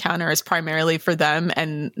sexual encounter as primarily for them,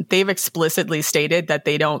 and they've explicitly stated that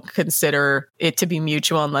they don't consider it to be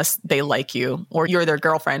mutual unless they like you or you're their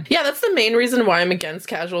girlfriend. Yeah, that's the main reason why I'm against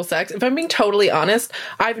casual sex. If I'm being totally honest,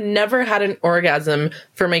 I've never had an orgasm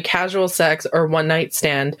from a casual sex or one night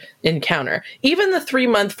stand encounter. Even the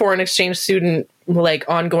 3-month foreign exchange student, like,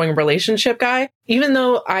 ongoing relationship guy, even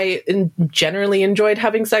though I generally enjoyed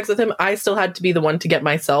having sex with him, I still had to be the one to get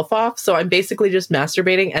myself off. So I'm basically just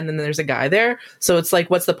masturbating, and then there's a guy there. So it's like,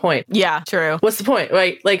 what's the point? Yeah, true. What's the point,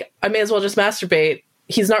 right? Like, I may as well just masturbate.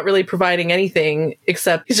 He's not really providing anything,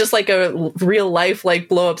 except he's just like a real life, like,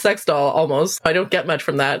 blow up sex doll almost. I don't get much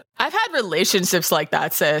from that. I've had relationships like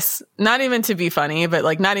that, sis. Not even to be funny, but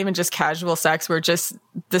like not even just casual sex, where just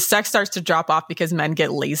the sex starts to drop off because men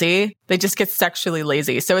get lazy. They just get sexually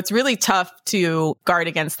lazy. So it's really tough to guard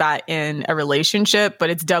against that in a relationship,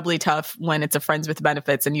 but it's doubly tough when it's a friends with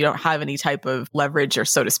benefits and you don't have any type of leverage, or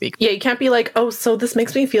so to speak. Yeah, you can't be like, oh, so this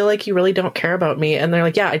makes me feel like you really don't care about me. And they're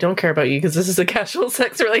like, yeah, I don't care about you because this is a casual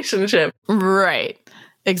sex relationship. Right.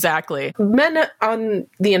 Exactly. Men on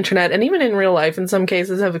the internet, and even in real life in some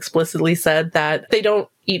cases, have explicitly said that they don't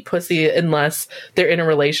eat pussy unless they're in a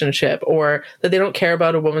relationship, or that they don't care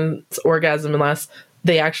about a woman's orgasm unless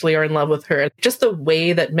they actually are in love with her. Just the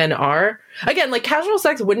way that men are. Again, like, casual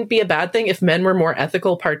sex wouldn't be a bad thing if men were more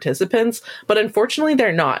ethical participants, but unfortunately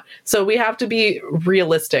they're not. So we have to be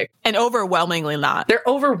realistic. And overwhelmingly not. They're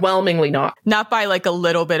overwhelmingly not. Not by like a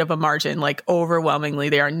little bit of a margin, like overwhelmingly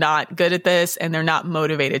they are not good at this, and they're not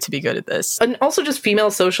motivated to be good at this. And also just female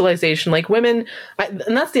socialization, like women.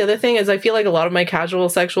 And that's the other thing, is I feel like a lot of my casual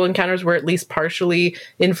sexual encounters were at least partially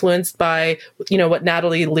influenced by, you know, what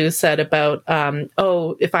Natalie Liu said about,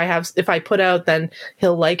 if I put out, then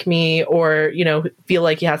he'll like me, or, you know, feel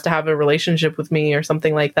like he has to have a relationship with me or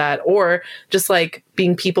something like that. Or just like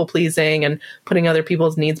being people pleasing and putting other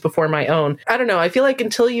people's needs before my own. I don't know. I feel like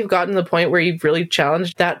until you've gotten to the point where you've really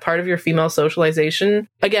challenged that part of your female socialization,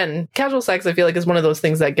 again, casual sex, I feel like, is one of those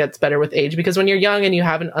things that gets better with age, because when you're young and you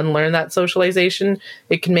haven't unlearned that socialization,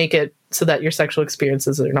 it can make it so that your sexual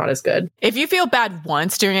experiences are not as good. If you feel bad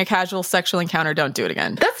once during a casual sexual encounter, don't do it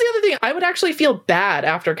again. That's the other thing. I would actually feel bad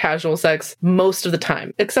after casual sex most of the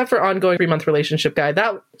time, except for ongoing 3-month relationship guy.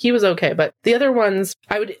 That he was okay. But the other ones,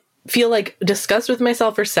 I would feel like disgust with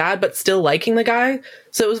myself or sad, but still liking the guy.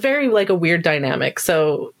 So it was very like a weird dynamic.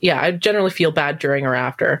 So yeah, I generally feel bad during or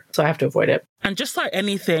after. So I have to avoid it. And just like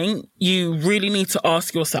anything, you really need to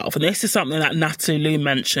ask yourself, and this is something that Natalie Lou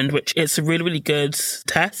mentioned, which it's a really, really good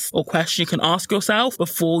test or question you can ask yourself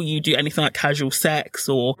before you do anything like casual sex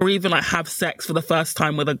or even like have sex for the first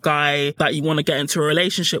time with a guy that you want to get into a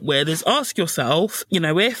relationship with, is ask yourself, you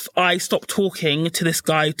know, if I stop talking to this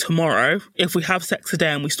guy tomorrow, if we have sex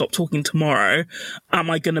today and we stop talking tomorrow,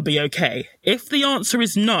 am I going to be okay? If the answer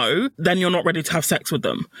is no, then you're not ready to have sex with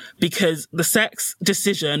them, because the sex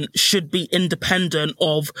decision should be independent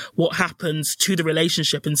of what happens to the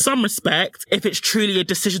relationship in some respect, if it's truly a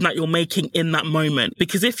decision that you're making in that moment.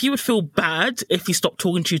 Because if you would feel bad if he stopped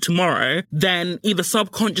talking to you tomorrow, then either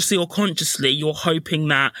subconsciously or consciously, you're hoping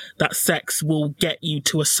that that sex will get you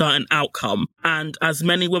to a certain outcome. And as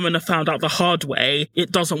many women have found out the hard way,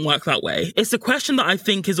 it doesn't work that way. It's a question that I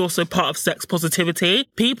think is also part of sex positivity.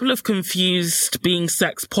 People have confused being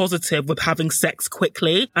sex positive with having sex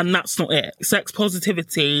quickly, and that's not it. Sex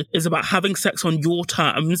positivity is about having sex on your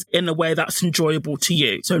terms in a way that's enjoyable to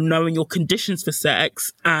you. So knowing your conditions for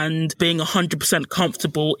sex and being 100%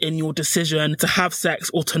 comfortable in your decision to have sex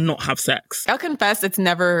or to not have sex. I'll confess it's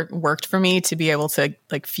never worked for me to be able to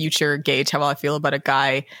like future gauge how I feel about a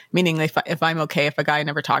guy, meaning if I'm okay if a guy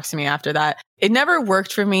never talks to me after that. It never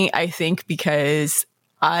worked for me, I think, because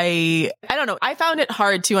I don't know. I found it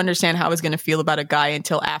hard to understand how I was going to feel about a guy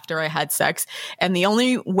until after I had sex. And the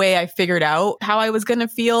only way I figured out how I was going to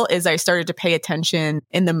feel is I started to pay attention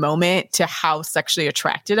in the moment to how sexually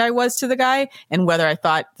attracted I was to the guy and whether I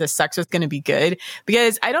thought the sex was going to be good.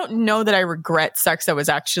 Because I don't know that I regret sex that was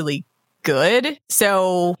actually good.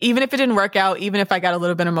 So even if it didn't work out, even if I got a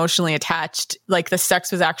little bit emotionally attached, like the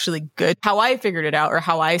sex was actually good. How I figured it out, or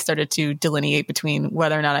how I started to delineate between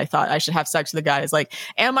whether or not I thought I should have sex with a guy, is like,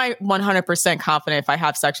 am I 100% confident if I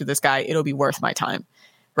have sex with this guy, it'll be worth my time?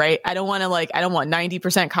 Right? I don't want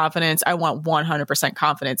 90% confidence. I want 100%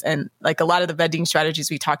 confidence. And like a lot of the vetting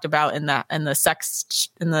strategies we talked about in the sex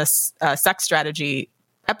strategy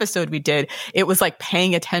episode we did, it was like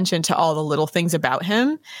paying attention to all the little things about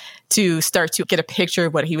him to start to get a picture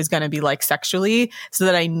of what he was going to be like sexually, so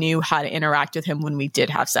that I knew how to interact with him when we did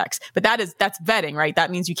have sex. But that's vetting, right?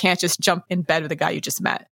 That means you can't just jump in bed with a guy you just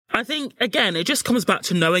met. I think, again, it just comes back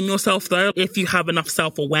to knowing yourself, though. If you have enough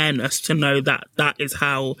self-awareness to know that that is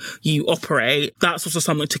how you operate, that's also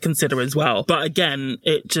something to consider as well. But again,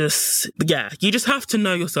 you just have to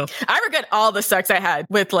know yourself. I regret all the sex I had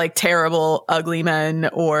with like terrible, ugly men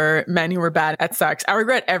or men who were bad at sex. I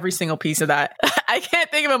regret every single piece of that. I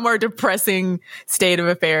can't think of a more depressing state of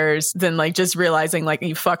affairs than like just realizing like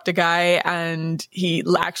you fucked a guy and he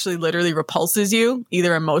actually literally repulses you,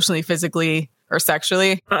 either emotionally, physically, or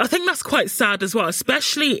sexually. I think that's quite sad as well,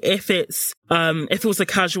 especially if it was a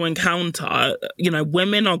casual encounter. You know,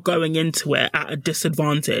 women are going into it at a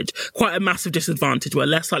disadvantage, quite a massive disadvantage. We're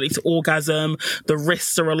less likely to orgasm. The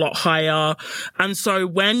risks are a lot higher. And so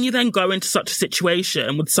when you then go into such a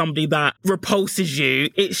situation with somebody that repulses you,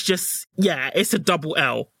 it's just, it's a double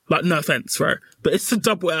L. Like, no offense, bro, but it's a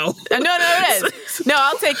double L. No, it is. No,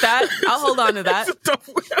 I'll take that. I'll hold on to that. It's a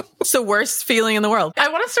double L. It's the worst feeling in the world. I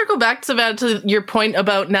want to circle back, Savannah, to your point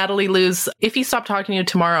about Natalie Lou's, if he stopped talking to you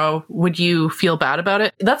tomorrow, would you feel bad about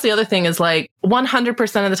it? That's the other thing, is like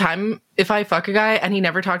 100% of the time, if I fuck a guy and he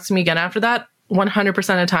never talks to me again after that, 100% of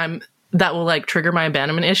the time, that will like trigger my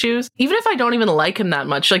abandonment issues. Even if I don't even like him that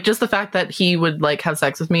much, like just the fact that he would like have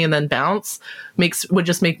sex with me and then bounce would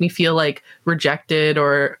just make me feel like rejected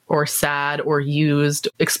or sad or used,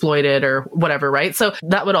 exploited or whatever, right? So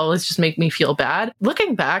that would always just make me feel bad.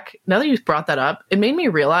 Looking back, now that you've brought that up, it made me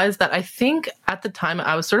realize that I think at the time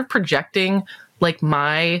I was sort of projecting like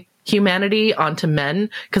my humanity onto men,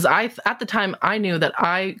 because at the time I knew that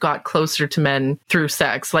I got closer to men through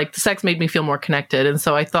sex. Like the sex made me feel more connected, and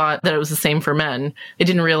so I thought that it was the same for men. I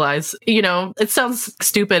didn't realize, it sounds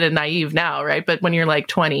stupid and naive now, right? But when you're like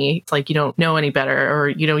 20, it's like you don't know any better, or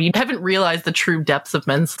you haven't realized the true depths of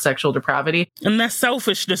men's sexual depravity and their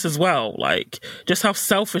selfishness as well, like just how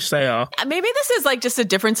selfish they are. Maybe this is like just a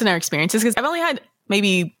difference in our experiences, because I've only had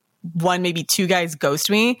maybe two guys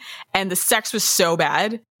ghost me, and the sex was so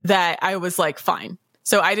bad that I was like, fine.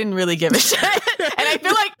 So I didn't really give a shit. And I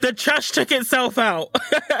feel like the trash took itself out.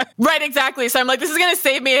 Right, exactly. So I'm like, this is going to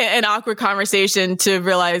save me an awkward conversation to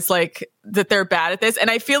realize like, that they're bad at this.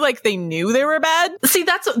 And I feel like they knew they were bad. See,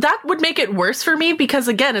 that would make it worse for me because,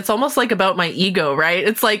 again, it's almost like about my ego, right?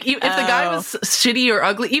 It's like if the guy was shitty or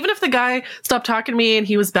ugly, even if the guy stopped talking to me and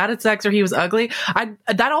he was bad at sex or he was ugly,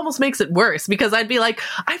 that almost makes it worse because I'd be like,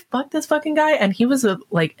 I fucked this fucking guy and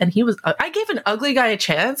I gave an ugly guy a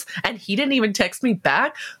chance and he didn't even text me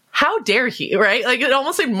back. How dare he, right? Like, it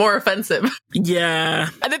almost seemed more offensive. Yeah.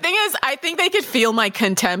 And the thing is, I think they could feel my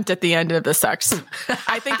contempt at the end of the sex.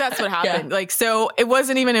 I think that's what happened. Yeah. Like, so it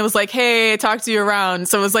was like, hey, talk to you around.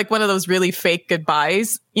 So it was like one of those really fake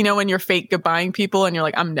goodbyes, you know, when you're fake goodbying people and you're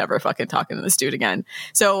like, I'm never fucking talking to this dude again.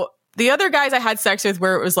 So the other guys I had sex with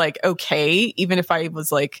where it was like, okay, even if I was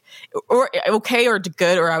like, or okay or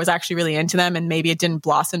good, or I was actually really into them and maybe it didn't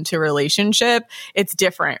blossom to a relationship, it's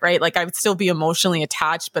different, right? Like I would still be emotionally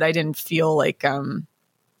attached, but I didn't feel like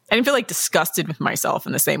disgusted with myself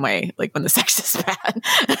in the same way, like when the sex is bad.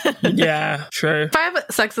 Yeah, true. If I have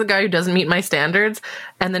sex with a guy who doesn't meet my standards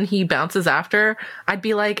and then he bounces after, I'd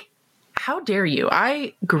be like, how dare you?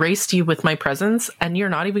 I graced you with my presence and you're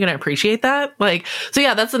not even going to appreciate that. Like, so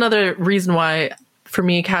yeah, that's another reason why for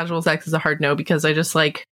me, casual sex is a hard no, because I just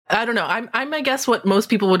like, I don't know. I'm, I guess what most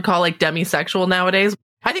people would call like demisexual nowadays.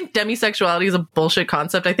 I think demisexuality is a bullshit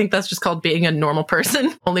concept. I think that's just called being a normal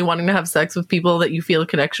person, only wanting to have sex with people that you feel a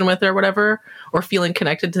connection with or whatever, or feeling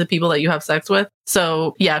connected to the people that you have sex with.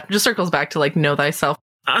 So yeah, it just circles back to like know thyself.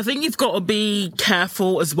 I think you've got to be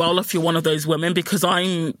careful as well if you're one of those women, because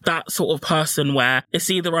I'm that sort of person where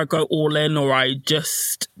it's either I go all in or I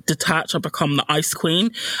just detach, I become the ice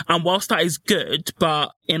queen. And whilst that is good,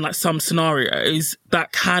 but in like some scenarios,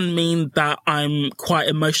 that can mean that I'm quite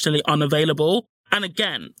emotionally unavailable. And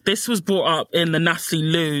again, this was brought up in the Natalie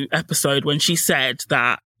Lou episode when she said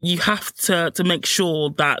that you have to make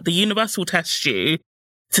sure that the universe will test you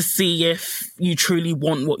to see if you truly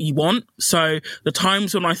want what you want. So the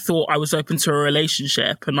times when I thought I was open to a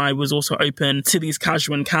relationship and I was also open to these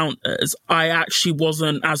casual encounters, I actually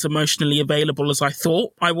wasn't as emotionally available as I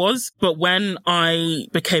thought I was. But when I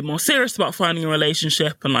became more serious about finding a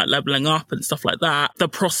relationship and like leveling up and stuff like that, the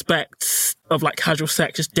prospects of like casual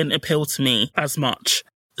sex just didn't appeal to me as much.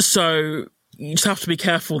 So you just have to be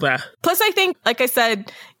careful there. Plus, I think, like I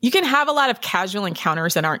said, you can have a lot of casual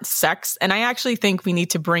encounters that aren't sex. And I actually think we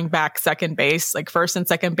need to bring back second base. Like first and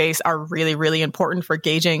second base are really, really important for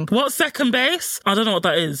gauging. What's second base? I don't know what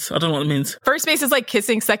that is. I don't know what it means. First base is like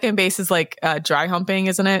kissing. Second base is like dry humping,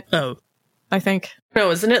 isn't it? Oh. I think. No,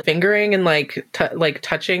 isn't it fingering and like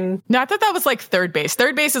touching? No, I thought that was like third base.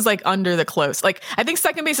 Third base is like under the clothes. Like I think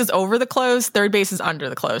second base is over the clothes. Third base is under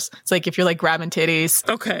the clothes. It's like if you're like grabbing titties.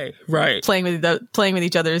 Okay, right. Playing with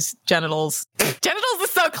each other's genitals. Genitals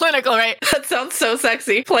is so clinical, right? That sounds so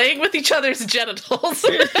sexy. Playing with each other's genitals.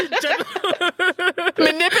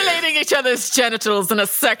 Manipulating each other's genitals in a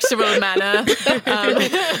sexual manner.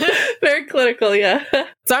 Very clinical, yeah.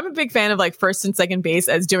 So I'm a big fan of like first and second base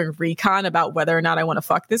as doing recon about whether or not I want to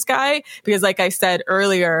fuck this guy. Because like I said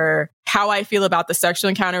earlier, how I feel about the sexual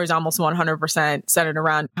encounter is almost 100% centered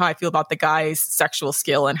around how I feel about the guy's sexual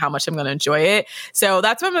skill and how much I'm going to enjoy it. So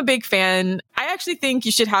that's why I'm a big fan. I actually think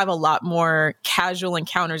you should have a lot more casual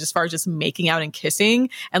encounters as far as just making out and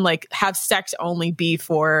kissing, and like have sex only be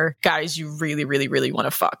for guys you really, really, really want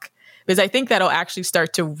to fuck. Because I think that'll actually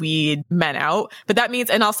start to weed men out. But that means,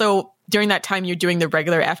 and also during that time, you're doing the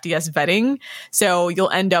regular FDS vetting. So you'll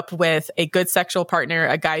end up with a good sexual partner,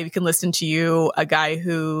 a guy who can listen to you, a guy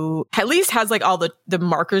who at least has like all the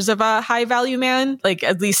markers of a high value man, like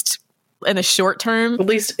at least in the short term, at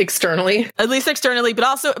least externally,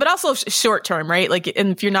 but also short term, right? Like,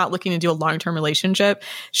 and if you're not looking to do a long-term relationship,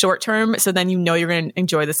 short term. So then, you know, you're going to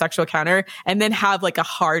enjoy the sexual encounter and then have like a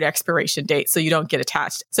hard expiration date so you don't get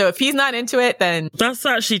attached. So if he's not into it, then that's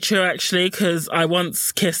actually true, actually, because I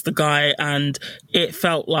once kissed a guy and it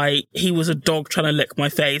felt like he was a dog trying to lick my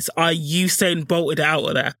face. I Usain bolted out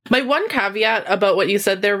of there. My one caveat about what you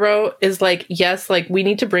said there, Ro, is like, yes, like we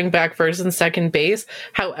need to bring back first and second base.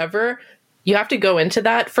 However, you have to go into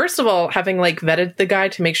that, first of all, having like vetted the guy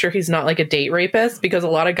to make sure he's not like a date rapist, because a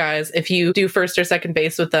lot of guys, if you do first or second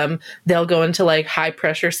base with them, they'll go into like high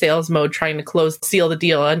pressure sales mode trying to seal the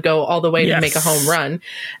deal and go all the way to make a home run.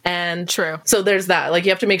 And true. So there's that. Like you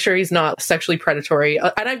have to make sure he's not sexually predatory.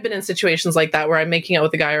 And I've been in situations like that where I'm making out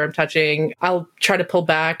with a guy or I'm touching, I'll try to pull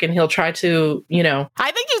back and he'll try to, you know.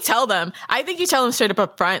 I think you tell them straight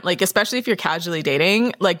up front, like especially if you're casually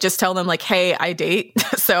dating, like just tell them like, hey, I date,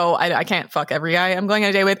 so I can't can't fuck every guy I'm going on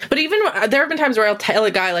a date with. But even there have been times where I'll tell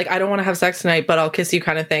a guy, like, I don't want to have sex tonight, but I'll kiss you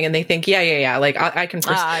kind of thing. And they think, yeah. Like, I can,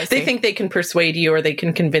 they think they can persuade you or they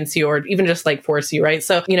can convince you or even just like force you, right?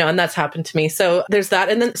 So, and that's happened to me. So there's that.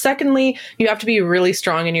 And then secondly, you have to be really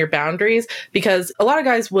strong in your boundaries because a lot of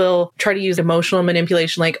guys will try to use emotional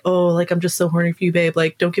manipulation, like, oh, like, I'm just so horny for you, babe.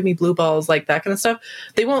 Like, don't give me blue balls, like that kind of stuff.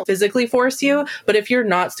 They won't physically force you. But if you're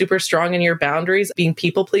not super strong in your boundaries, being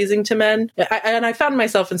people pleasing to men, and I found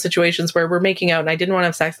myself in situations where we're making out and I didn't want to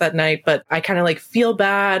have sex that night, but I kind of like feel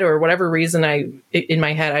bad or whatever reason in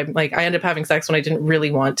my head, I'm like, I end up having sex when I didn't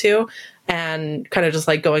really want to. And kind of just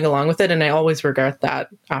like going along with it. And I always regret that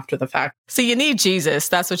after the fact. So you need Jesus.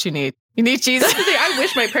 That's what you need. You need Jesus. That's the thing. I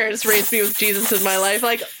wish my parents raised me with Jesus in my life.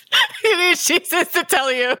 Like, you need Jesus to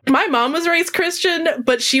tell you. My mom was raised Christian,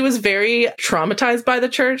 but she was very traumatized by the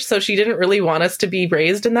church. So she didn't really want us to be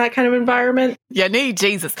raised in that kind of environment. You need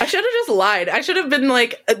Jesus. I should have just lied. I should have been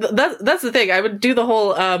like, that's the thing. I would do the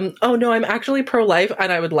whole, oh no, I'm actually pro-life.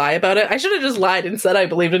 And I would lie about it. I should have just lied and said I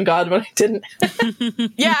believed in God when I didn't.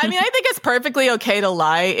 Yeah, I mean, I think it's perfectly okay to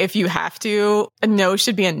lie if you have to. A no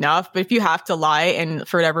should be enough. But if you have to lie and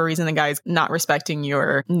for whatever reason the guy's not respecting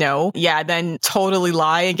your no, yeah, then totally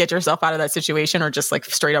lie and get yourself out of that situation or just like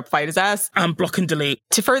straight up fight his ass. Block and delete.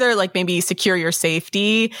 To further like maybe secure your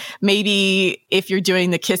safety, maybe if you're doing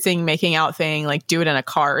the kissing, making out thing, like do it in a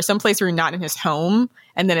car or someplace where you're not in his home.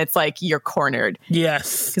 And then it's like you're cornered.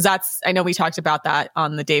 Yes. Because I know we talked about that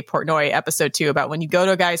on the Dave Portnoy episode too, about when you go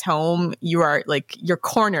to a guy's home, you're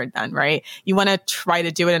cornered then, right? You want to try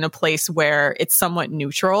to do it in a place where it's somewhat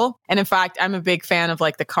neutral. And in fact, I'm a big fan of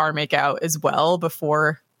like the car make out as well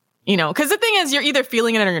before, because the thing is you're either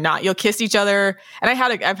feeling it or you're not. You'll kiss each other. And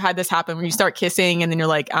I've had this happen where you start kissing and then you're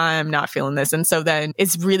like, I'm not feeling this. And so then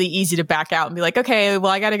it's really easy to back out and be like, okay,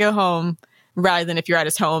 well, I got to go home. Rather than if you're at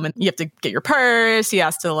his home and you have to get your purse, he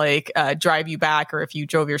has to like drive you back, or if you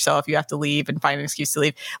drove yourself, you have to leave and find an excuse to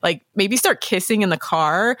leave. Like maybe start kissing in the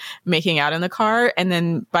car, making out in the car, and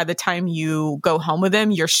then by the time you go home with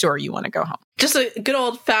him, you're sure you want to go home. Just a good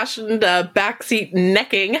old fashioned backseat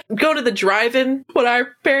necking. Go to the drive-in, what our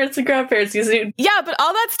parents and grandparents used to do. Yeah, but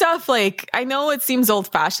all that stuff, like I know it seems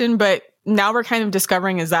old fashioned, but now we're kind of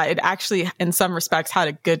discovering is that it actually, in some respects, had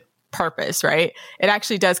a good purpose, right? It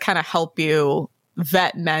actually does kind of help you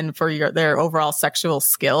vet men for their overall sexual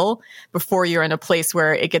skill before you're in a place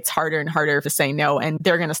where it gets harder and harder to say no and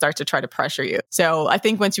they're going to start to try to pressure you. So I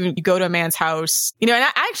think once you go to a man's house, and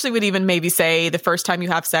I actually would even maybe say the first time you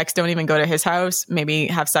have sex, don't even go to his house, maybe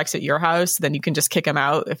have sex at your house. Then you can just kick him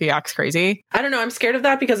out if he acts crazy. I don't know. I'm scared of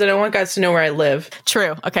that because I don't want guys to know where I live.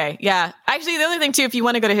 True. Okay. Yeah. Actually, the other thing too, if you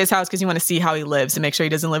want to go to his house because you want to see how he lives and make sure he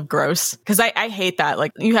doesn't live gross. Because I hate that.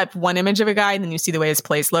 Like you have one image of a guy and then you see the way his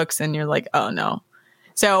place looks and you're like, oh no.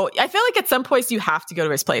 So I feel like at some points you have to go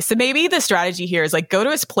to his place. So maybe the strategy here is like go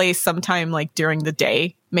to his place sometime like during the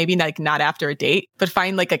day, maybe like not after a date, but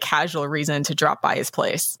find like a casual reason to drop by his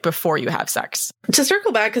place before you have sex. To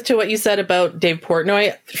circle back to what you said about Dave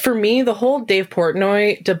Portnoy, for me, the whole Dave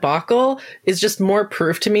Portnoy debacle is just more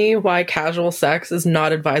proof to me why casual sex is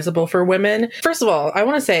not advisable for women. First of all, I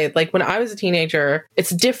want to say like when I was a teenager,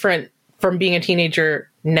 it's different from being a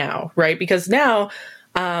teenager now, right? Because now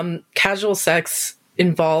casual sex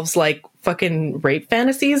involves like fucking rape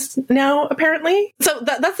fantasies now, apparently. So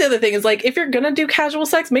that's the other thing is like, if you're gonna do casual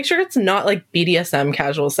sex, make sure it's not like BDSM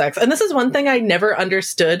casual sex. And this is one thing I never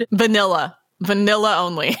understood. Vanilla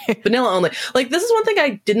only. Vanilla only. Like, this is one thing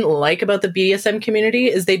I didn't like about the BDSM community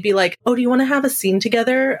is they'd be like, oh, do you want to have a scene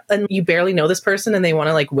together? And you barely know this person and they want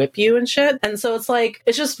to like whip you and shit. And so it's like,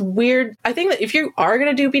 it's just weird. I think that if you are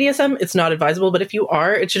going to do BDSM, it's not advisable. But if you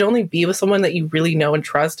are, it should only be with someone that you really know and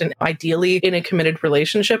trust and ideally in a committed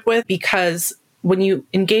relationship with, because when you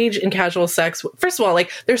engage in casual sex, first of all, like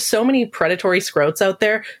there's so many predatory scrotes out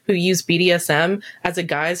there who use BDSM as a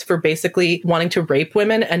guise for basically wanting to rape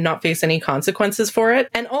women and not face any consequences for it.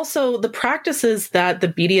 And also the practices that the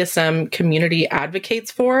BDSM community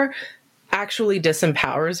advocates for actually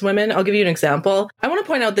disempowers women. I'll give you an example. I want to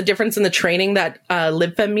point out the difference in the training that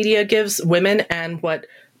LibFem media gives women and what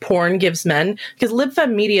porn gives men, because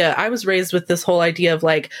LibFem media, I was raised with this whole idea of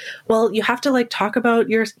like, well, you have to like talk about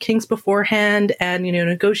your kinks beforehand and,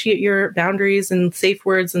 negotiate your boundaries and safe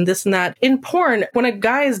words and this and that. In porn, when a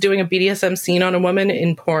guy is doing a BDSM scene on a woman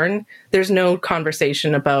in porn, there's no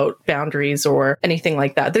conversation about boundaries or anything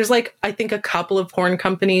like that. There's like, I think a couple of porn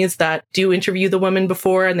companies that do interview the woman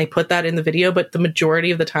before and they put that in the video, but the majority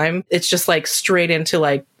of the time it's just like straight into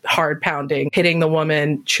like hard pounding, hitting the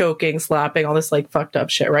woman, choking, slapping, all this like fucked up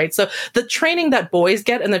shit, right? So the training that boys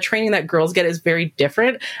get and the training that girls get is very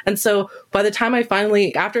different. And so by the time I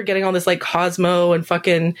finally, after getting all this like Cosmo and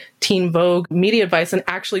fucking Teen Vogue media advice and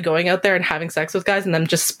actually going out there and having sex with guys and them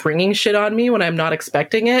just springing shit on me when I'm not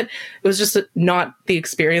expecting it, it was just not the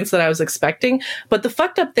experience that I was expecting. But the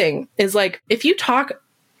fucked up thing is like, if you talk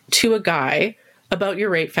to a guy about your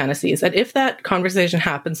rape fantasies, and if that conversation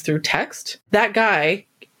happens through text, that guy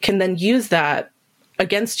can then use that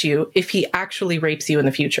against you if he actually rapes you in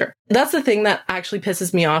the future. That's the thing that actually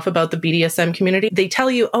pisses me off about the BDSM community. They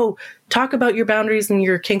tell you, oh, talk about your boundaries and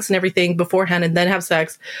your kinks and everything beforehand and then have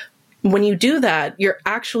sex. When you do that, you're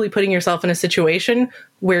actually putting yourself in a situation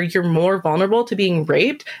where you're more vulnerable to being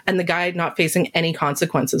raped and the guy not facing any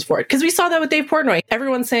consequences for it. Because we saw that with Dave Portnoy.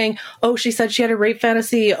 Everyone's saying, oh, she said she had a rape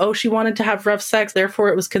fantasy. Oh, she wanted to have rough sex. Therefore,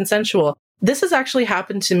 it was consensual. This has actually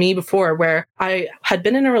happened to me before where I had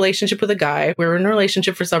been in a relationship with a guy. We were in a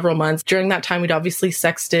relationship for several months. During that time, we'd obviously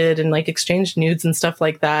sexted and like exchanged nudes and stuff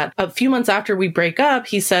like that. A few months after we break up,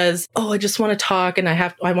 he says, oh, I just want to talk and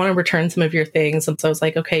I want to return some of your things. And so I was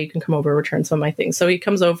like, okay, you can come over, return some of my things. So he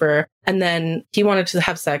comes over and then he wanted to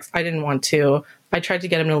have sex. I didn't want to. I tried to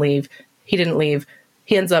get him to leave. He didn't leave.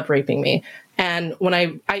 He ends up raping me. And when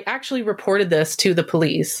I actually reported this to the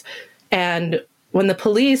police, and when the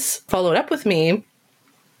police followed up with me,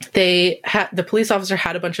 the police officer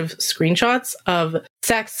had a bunch of screenshots of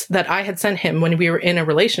sex that I had sent him when we were in a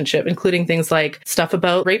relationship, including things like stuff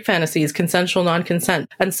about rape fantasies, consensual non-consent.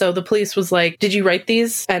 And so the police was like, did you write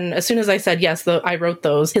these? And as soon as I said, yes, I wrote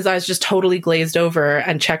those, his eyes just totally glazed over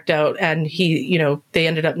and checked out. And they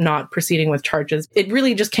ended up not proceeding with charges. It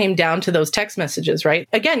really just came down to those text messages, right?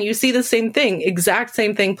 Again, you see the same thing, exact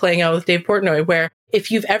same thing playing out with Dave Portnoy, where if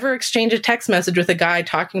you've ever exchanged a text message with a guy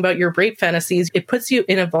talking about your rape fantasies, it puts you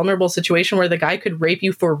in a vulnerable situation where the guy could rape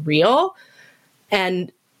you for real and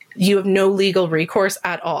you have no legal recourse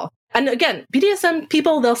at all. And again, BDSM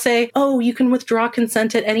people, they'll say, oh, you can withdraw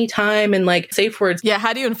consent at any time and like safe words. Yeah,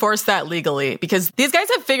 how do you enforce that legally? Because these guys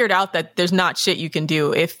have figured out that there's not shit you can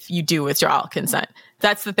do if you do withdraw consent.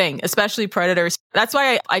 That's the thing, especially predators. That's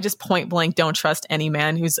why I just point blank don't trust any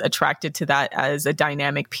man who's attracted to that as a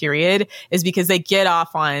dynamic period, is because they get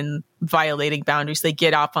off on violating boundaries. They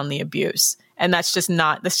get off on the abuse. And that's just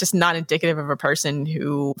not indicative of a person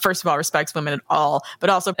who, first of all, respects women at all, but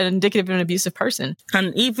also indicative of an abusive person.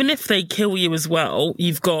 And even if they kill you as well,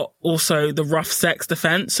 you've got also the rough sex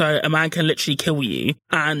defense. So a man can literally kill you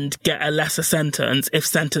and get a lesser sentence, if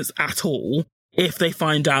sentence at all, if they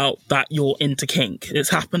find out that you're into kink.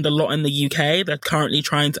 It's happened a lot in the UK. They're currently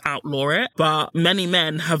trying to outlaw it. But many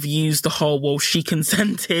men have used the whole, well, she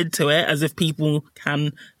consented to it, as if people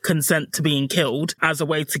can consent to being killed, as a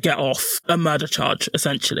way to get off a murder charge,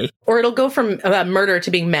 essentially. Or it'll go from murder to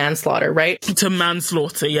being manslaughter, right? To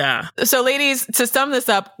manslaughter, yeah. So ladies, to sum this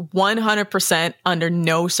up, 100% under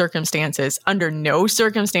no circumstances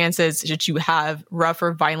should you have rough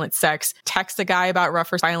or violent sex. Text a guy about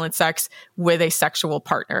rough or violent sex with a sexual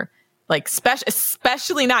partner. Like,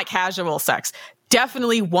 especially not casual sex.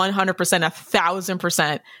 Definitely 100%,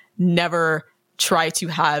 1,000% never try to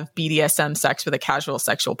have BDSM sex with a casual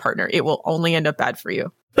sexual partner. It will only end up bad for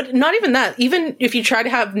you. But not even that. Even if you try to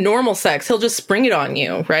have normal sex, he'll just spring it on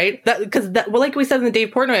you, right? Like we said in the Dave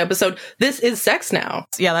Portnoy episode, this is sex now.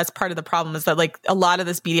 Yeah, that's part of the problem, is that like a lot of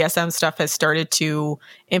this BDSM stuff has started to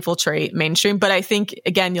infiltrate mainstream. But I think,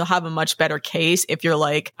 again, you'll have a much better case if you're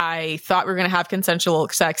like, I thought we were going to have consensual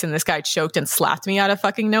sex and this guy choked and slapped me out of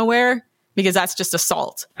fucking nowhere. Because that's just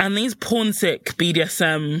assault. And these porn sick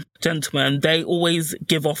BDSM gentlemen, they always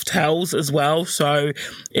give off tells as well. So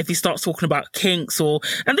if he starts talking about kinks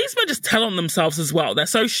and these men just tell on themselves as well. They're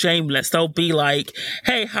so shameless. They'll be like,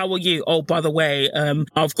 hey, how are you? Oh, by the way,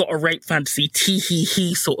 I've got a rape fantasy, tee hee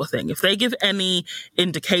hee sort of thing. If they give any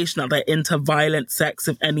indication that they're into violent sex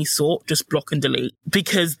of any sort, just block and delete,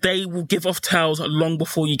 because they will give off tells long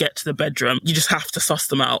before you get to the bedroom. You just have to suss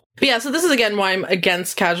them out. But yeah, so this is again why I'm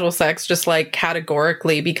against casual sex, just like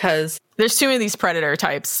categorically, because there's too many of these predator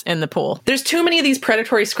types in the pool. There's too many of these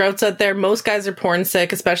predatory scrouts out there. Most guys are porn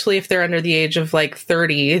sick, especially if they're under the age of like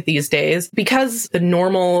 30 these days, because the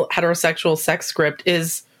normal heterosexual sex script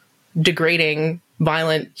is degrading,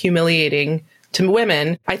 violent, humiliating to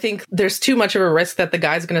women. I think there's too much of a risk that the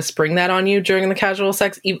guy's going to spring that on you during the casual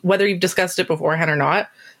sex, whether you've discussed it beforehand or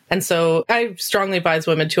not. And so I strongly advise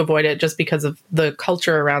women to avoid it, just because of the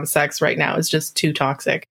culture around sex right now is just too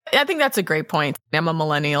toxic. I think that's a great point. I'm a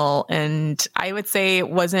millennial, and I would say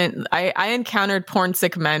I encountered porn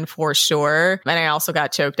sick men for sure. And I also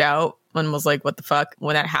got choked out and was like, what the fuck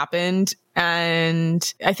when that happened?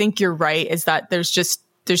 And I think you're right, is that there's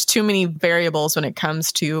there's too many variables when it comes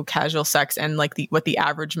to casual sex and like what the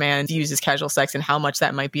average man views as casual sex and how much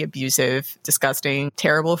that might be abusive, disgusting,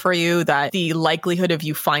 terrible for you, that the likelihood of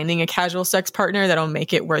you finding a casual sex partner that'll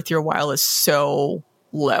make it worth your while is so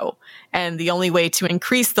low. And the only way to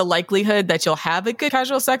increase the likelihood that you'll have a good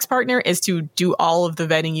casual sex partner is to do all of the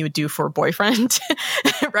vetting you would do for a boyfriend,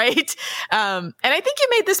 right? And I think you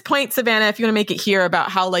made this point, Savannah, if you want to make it here,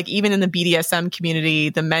 about how like even in the BDSM community,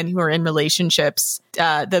 the men who are in relationships,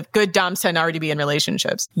 the good doms tend already to be in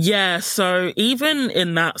relationships. Yeah, so even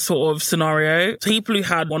in that sort of scenario, people who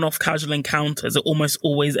had one-off casual encounters, it almost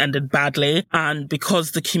always ended badly. And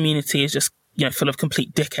because the community is just full of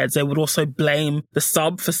complete dickheads, they would also blame the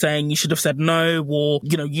sub for saying you should have said no, or,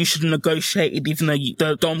 you should have negotiated even though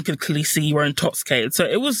the dom could clearly see you were intoxicated. So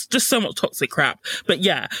it was just so much toxic crap. But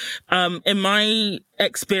yeah, in my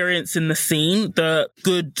experience in the scene, the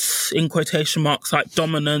good, in quotation marks, like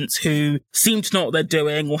dominants who seem to know what they're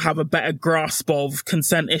doing or have a better grasp of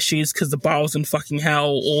consent issues because the bar was in fucking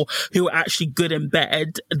hell, or who are actually good in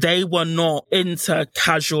bed, they were not into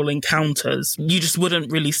casual encounters. You just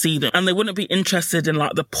wouldn't really see them. And they wouldn't be interested in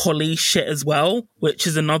like the poly shit as well, which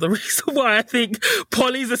is another reason why I think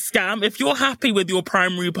poly's a scam. If you're happy with your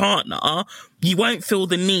primary partner, you won't feel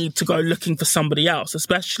the need to go looking for somebody else,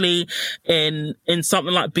 especially in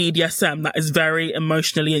something like BDSM that is very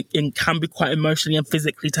emotionally and can be quite emotionally and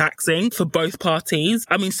physically taxing for both parties.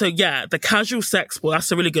 I mean, so yeah, the casual sex, well,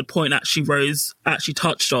 that's a really good point actually Rose actually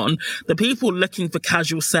touched on. The people looking for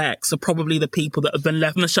casual sex are probably the people that have been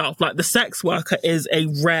left on the shelf. Like the sex worker is a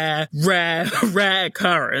rare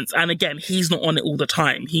occurrence. And again, he's not on it all the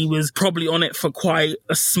time. He was probably on it for quite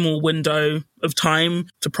a small window of time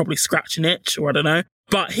to probably scratch an itch, or I don't know.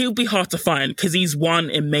 But he'll be hard to find because he's one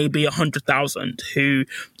in maybe 100,000 who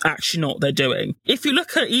actually know what they're doing. If you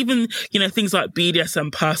look at even, things like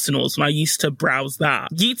BDSM personals, when I used to browse that,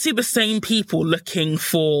 you'd see the same people looking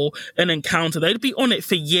for an encounter. They'd be on it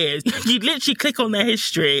for years. You'd literally click on their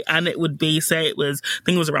history and it would be, say it was, I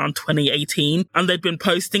think it was around 2018, and they'd been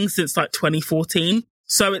posting since like 2014.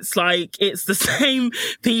 So it's like, it's the same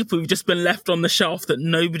people who've just been left on the shelf that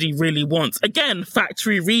nobody really wants. Again,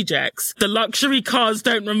 factory rejects. The luxury cars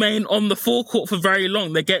don't remain on the forecourt for very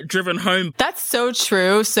long. They get driven home. That's so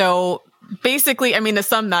true. So basically, I mean, to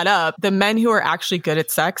sum that up, the men who are actually good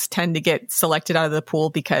at sex tend to get selected out of the pool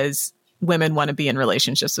because women want to be in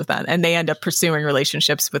relationships with them. And they end up pursuing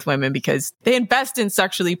relationships with women because they invest in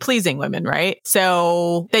sexually pleasing women, right?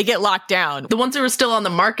 So they get locked down. The ones who are still on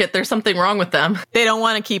the market, there's something wrong with them. They don't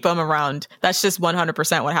want to keep them around. That's just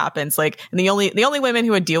 100% what happens. Like, and the only women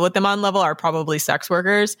who would deal with them on level are probably sex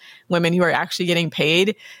workers, women who are actually getting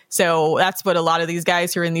paid. So that's what a lot of these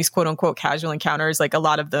guys who are in these quote unquote casual encounters, like a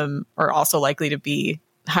lot of them are also likely to be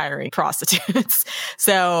hiring prostitutes.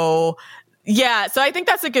 So yeah, so I think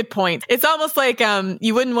that's a good point. It's almost like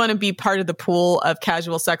you wouldn't want to be part of the pool of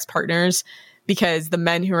casual sex partners because the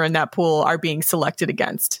men who are in that pool are being selected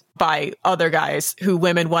against by other guys who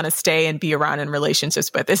women want to stay and be around in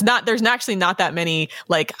relationships with. There's actually not that many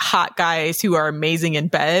like hot guys who are amazing in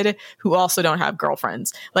bed who also don't have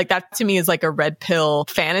girlfriends. Like that to me is like a red pill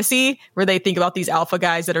fantasy where they think about these alpha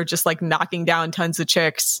guys that are just like knocking down tons of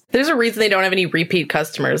chicks. There's a reason they don't have any repeat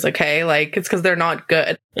customers, okay? Like it's because they're not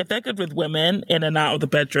good. If they're good with women in and out of the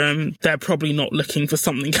bedroom, they're probably not looking for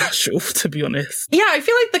something casual, to be honest. Yeah, I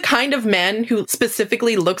feel like the kind of man who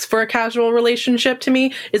specifically looks for a casual relationship to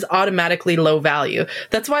me is automatically low value.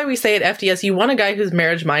 That's why we say at FDS, you want a guy who's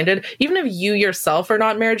marriage minded. Even if you yourself are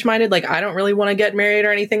not marriage minded, like I don't really want to get married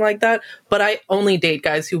or anything like that, but I only date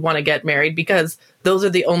guys who want to get married because those are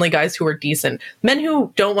the only guys who are decent. Men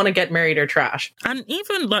who don't want to get married are trash. And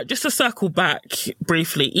even like, just to circle back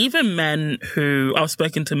briefly, even men who, I've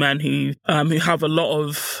spoken to men who have a lot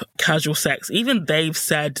of casual sex, even they've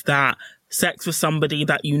said that sex with somebody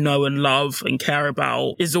that you know and love and care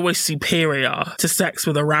about is always superior to sex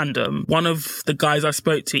with a random. One of the guys I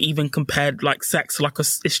spoke to even compared like sex like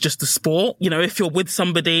it's just a sport. If you're with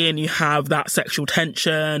somebody and you have that sexual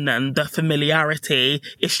tension and the familiarity,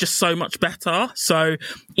 it's just so much better. So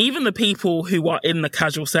even the people who are in the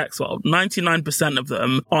casual sex world, 99% of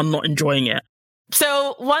them are not enjoying it.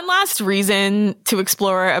 So one last reason to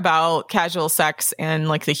explore about casual sex and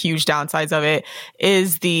like the huge downsides of it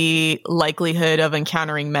is the likelihood of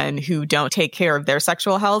encountering men who don't take care of their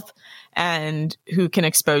sexual health and who can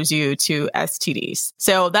expose you to STDs.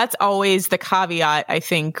 So that's always the caveat, I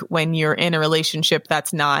think, when you're in a relationship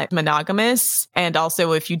that's not monogamous. And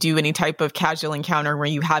also if you do any type of casual encounter where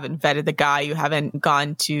you haven't vetted the guy, you haven't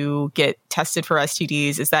gone to get tested for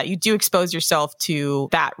STDs, is that you do expose yourself to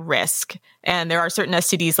that risk. And there are certain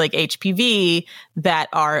STDs like HPV that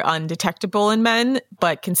are undetectable in men,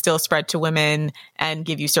 but can still spread to women and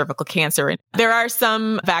give you cervical cancer. There are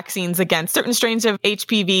some vaccines against certain strains of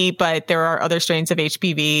HPV, but there are other strains of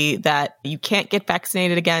HPV that you can't get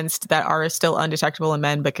vaccinated against that are still undetectable in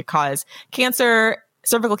men, but could cause cancer,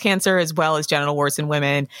 cervical cancer, as well as genital warts in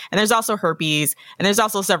women. And there's also herpes. And there's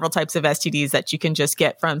also several types of STDs that you can just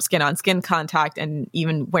get from skin on skin contact. And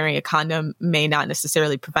even wearing a condom may not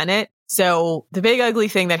necessarily prevent it. So the big ugly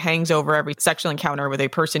thing that hangs over every sexual encounter with a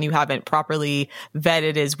person you haven't properly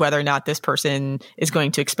vetted is whether or not this person is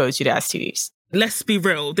going to expose you to STDs. Let's be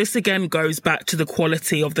real. This again goes back to the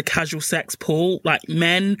quality of the casual sex pool. Like,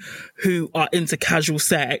 men who are into casual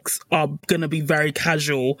sex are going to be very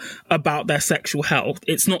casual about their sexual health.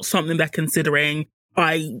 It's not something they're considering.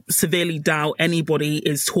 I severely doubt anybody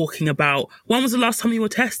is talking about when was the last time you were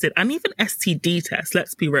tested, and even STD tests.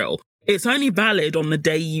 Let's be real. It's only valid on the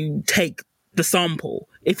day you take the sample.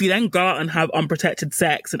 If you then go out and have unprotected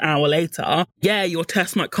sex an hour later, yeah, your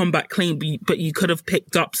test might come back clean, but you could have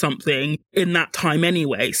picked up something in that time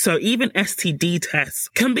anyway. So even STD tests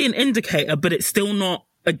can be an indicator, but it's still not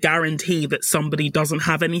a guarantee that somebody doesn't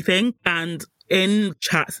have anything. And in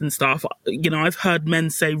chats and stuff, you know, I've heard men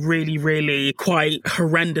say really, really quite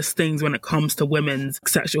horrendous things when it comes to women's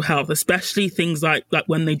sexual health, especially things like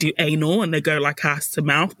when they do anal and they go like ass to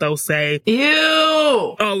mouth, they'll say, ew,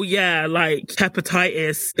 oh yeah, like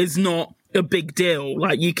hepatitis is not a big deal.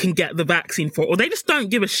 Like, you can get the vaccine for it. Or they just don't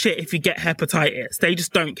give a shit if you get hepatitis. They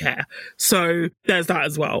just don't care. So there's that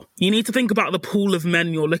as well. You need to think about the pool of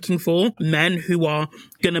men you're looking for, men who are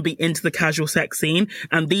going to be into the casual sex scene.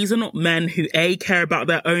 And these are not men who, A, care about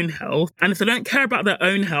their own health. And if they don't care about their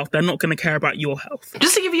own health, they're not going to care about your health.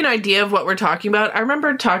 Just to give you an idea of what we're talking about, I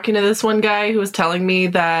remember talking to this one guy who was telling me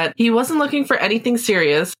that he wasn't looking for anything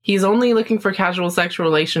serious. He's only looking for casual sexual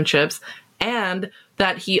relationships, and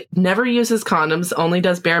that he never uses condoms, only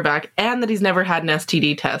does bareback, and that he's never had an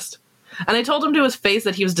STD test. And I told him to his face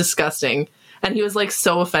that he was disgusting. And he was like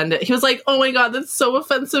so offended. He was like, oh my God, that's so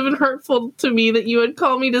offensive and hurtful to me that you would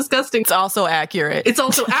call me disgusting. It's also accurate. It's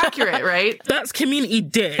also accurate, right? That's community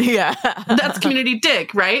dick. Yeah. That's community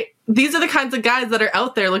dick, right? These are the kinds of guys that are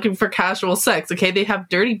out there looking for casual sex, okay? They have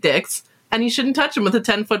dirty dicks. And you shouldn't touch them with a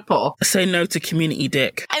 10-foot pole. Say no to community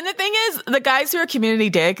dick. And the thing is, the guys who are community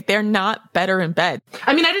dick, they're not better in bed.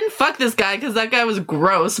 I mean, I didn't fuck this guy because that guy was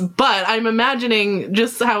gross, but I'm imagining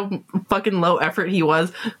just how fucking low effort he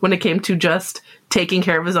was when it came to just taking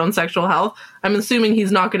care of his own sexual health. I'm assuming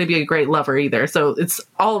he's not going to be a great lover either. So it's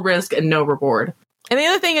all risk and no reward. And the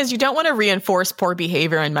other thing is, you don't want to reinforce poor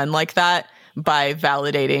behavior in men like that by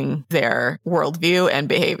validating their worldview and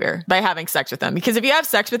behavior by having sex with them. Because if you have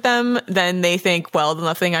sex with them, then they think, well, the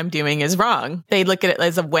nothing I'm doing is wrong. They look at it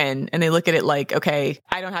as a win, and they look at it like, okay,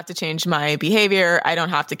 I don't have to change my behavior. I don't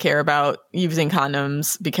have to care about using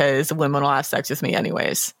condoms because women will have sex with me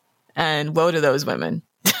anyways. And woe to those women.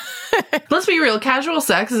 Let's be real. Casual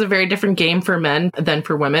sex is a very different game for men than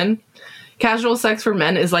for women. Casual sex for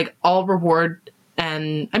men is like all reward.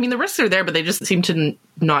 And I mean, the risks are there, but they just seem to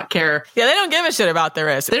not care. Yeah, they don't give a shit about the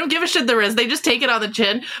risk. They don't give a shit the risk. They just take it on the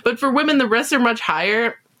chin. But for women, the risks are much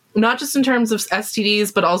higher. Not just in terms of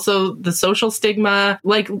STDs, but also the social stigma.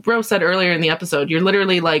 Like Rose said earlier in the episode, you're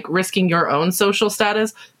literally like risking your own social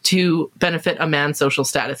status to benefit a man's social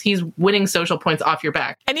status. He's winning social points off your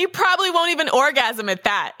back. And you probably won't even orgasm at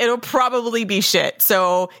that. It'll probably be shit.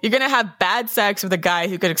 So you're going to have bad sex with a guy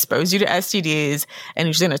who could expose you to STDs, and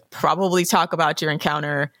he's going to probably talk about your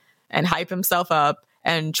encounter and hype himself up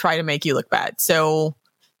and try to make you look bad. So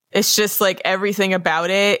it's just like everything about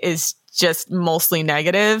it is just mostly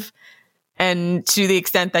negative. And to the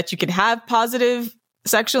extent that you can have positive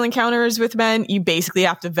sexual encounters with men, you basically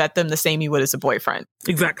have to vet them the same you would as a boyfriend.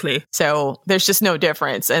 Exactly. So there's just no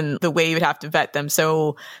difference in the way you would have to vet them.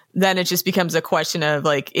 So then it just becomes a question of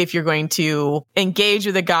like, if you're going to engage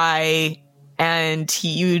with a guy and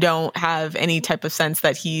you don't have any type of sense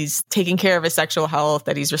that he's taking care of his sexual health,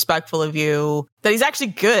 that he's respectful of you, that he's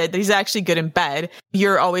actually good in bed,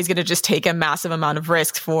 you're always going to just take a massive amount of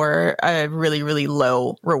risk for a really, really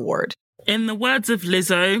low reward. In the words of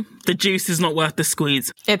Lizzo, the juice is not worth the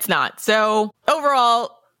squeeze. It's not. So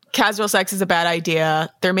overall, casual sex is a bad idea.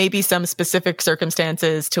 There may be some specific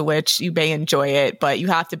circumstances to which you may enjoy it, but you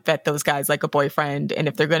have to vet those guys like a boyfriend. And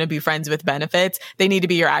if they're going to be friends with benefits, they need to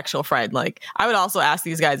be your actual friend. Like, I would also ask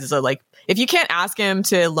these guys, so like, if you can't ask him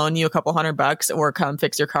to loan you a couple $100 or come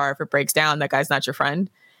fix your car if it breaks down, that guy's not your friend.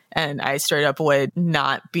 And I straight up would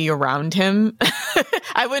not be around him.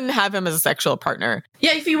 I wouldn't have him as a sexual partner.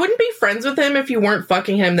 Yeah, if you wouldn't be friends with him if you weren't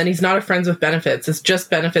fucking him, then he's not a friends with benefits. It's just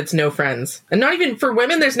benefits, no friends. And not even for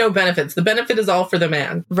women, there's no benefits. The benefit is all for the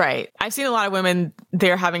man. Right. I've seen a lot of women,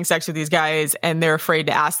 they're having sex with these guys and they're afraid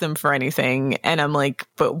to ask them for anything. And I'm like,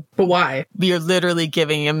 but why? You're literally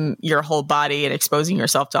giving him your whole body and exposing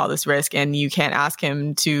yourself to all this risk, and you can't ask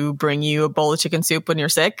him to bring you a bowl of chicken soup when you're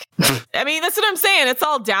sick. I mean, that's what I'm saying. It's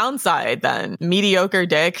all downside then. Mediocre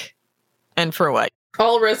dick. And for what?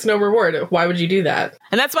 All risk, no reward. Why would you do that?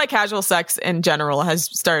 And that's why casual sex in general has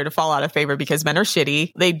started to fall out of favor, because men are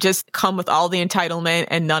shitty. They just come with all the entitlement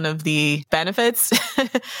and none of the benefits.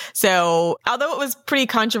 So although it was pretty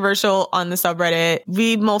controversial on the subreddit,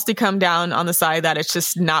 we mostly come down on the side that it's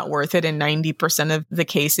just not worth it in 90% of the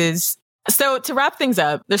cases. So to wrap things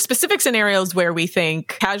up, there's specific scenarios where we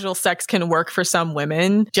think casual sex can work for some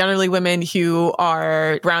women, generally women who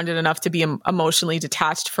are grounded enough to be emotionally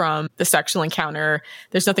detached from the sexual encounter.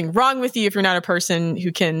 There's nothing wrong with you if you're not a person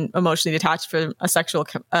who can emotionally detach from a sexual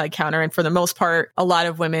encounter. And for the most part, a lot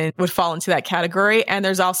of women would fall into that category. And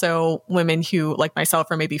there's also women who, like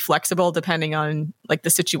myself, are maybe flexible depending on like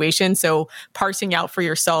the situation. So parsing out for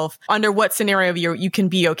yourself under what scenario you can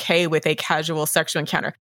be okay with a casual sexual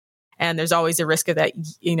encounter. And there's always a risk of that,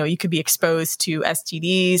 you know, you could be exposed to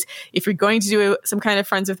STDs. If you're going to do some kind of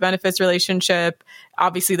friends with benefits relationship,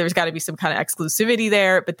 obviously there's got to be some kind of exclusivity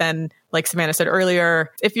there. But then, like Samantha said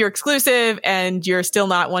earlier, if you're exclusive and you're still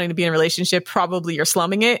not wanting to be in a relationship, probably you're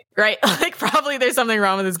slumming it, right? Like probably there's something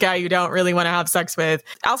wrong with this guy you don't really want to have sex with.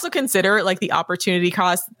 Also consider like the opportunity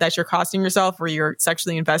cost that you're costing yourself, where you're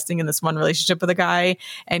sexually investing in this one relationship with a guy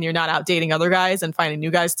and you're not out dating other guys and finding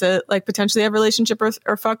new guys to like potentially have a relationship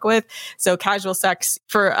or fuck with. So casual sex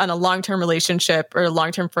on a long-term relationship or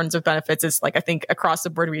long-term friends with benefits is like, I think across the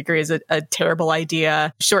board, we agree is a terrible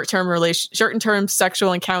idea. Short-term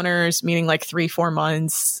sexual encounters, meaning like 3-4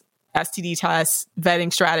 months, STD tests,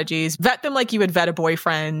 vetting strategies, vet them like you would vet a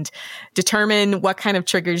boyfriend, determine what kind of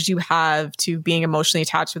triggers you have to being emotionally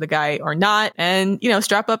attached with a guy or not. And, you know,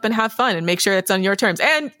 strap up and have fun and make sure it's on your terms.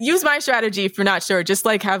 And use my strategy if you're not sure. Just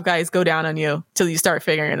like have guys go down on you till you start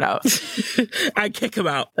figuring it out. I kick them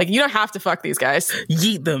out. Like you don't have to fuck these guys.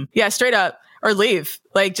 Yeet them. Yeah, straight up. Or leave.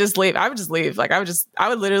 Like, just leave. I would just leave. Like, I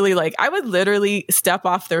would literally step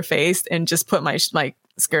off their face and just put my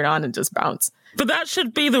skirt on and just bounce. But that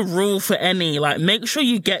should be the rule for any. Like, make sure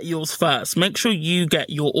you get yours first. Make sure you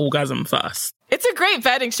get your orgasm first. It's a great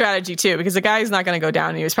vetting strategy, too, because the guy's not going to go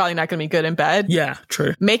down and he's probably not going to be good in bed. Yeah,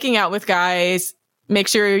 true. Making out with guys. Make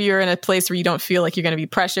sure you're in a place where you don't feel like you're going to be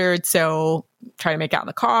pressured. So try to make out in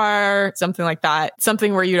the car, something like that.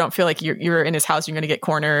 Something where you don't feel like you're in his house, you're going to get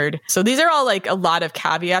cornered. So these are all like a lot of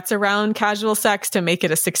caveats around casual sex to make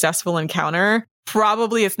it a successful encounter.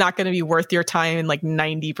 Probably it's not going to be worth your time in like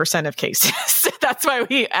 90% of cases. That's why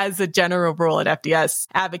we, as a general rule at FDS,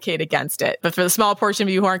 advocate against it. But for the small portion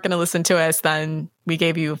of you who aren't going to listen to us, then we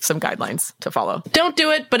gave you some guidelines to follow. Don't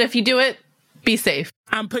do it, but if you do it, be safe.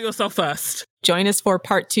 And put yourself first. Join us for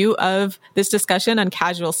part 2 of this discussion on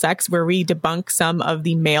casual sex, where we debunk some of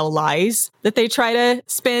the male lies that they try to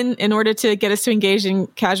spin in order to get us to engage in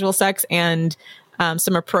casual sex, and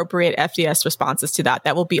some appropriate FDS responses to that.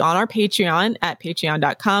 That will be on our Patreon at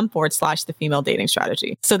patreon.com/the female dating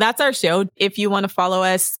strategy. So that's our show. If you want to follow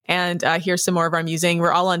us and hear some more of our musing,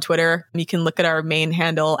 we're all on Twitter. You can look at our main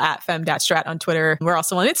handle at fem.strat on Twitter. We're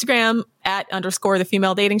also on Instagram at _the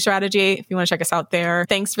female dating strategy. If you want to check us out there.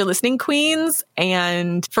 Thanks for listening, queens.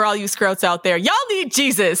 And for all you scroats out there, y'all need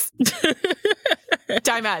Jesus.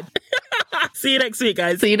 Die mad. See you next week,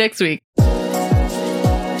 guys. See you next week.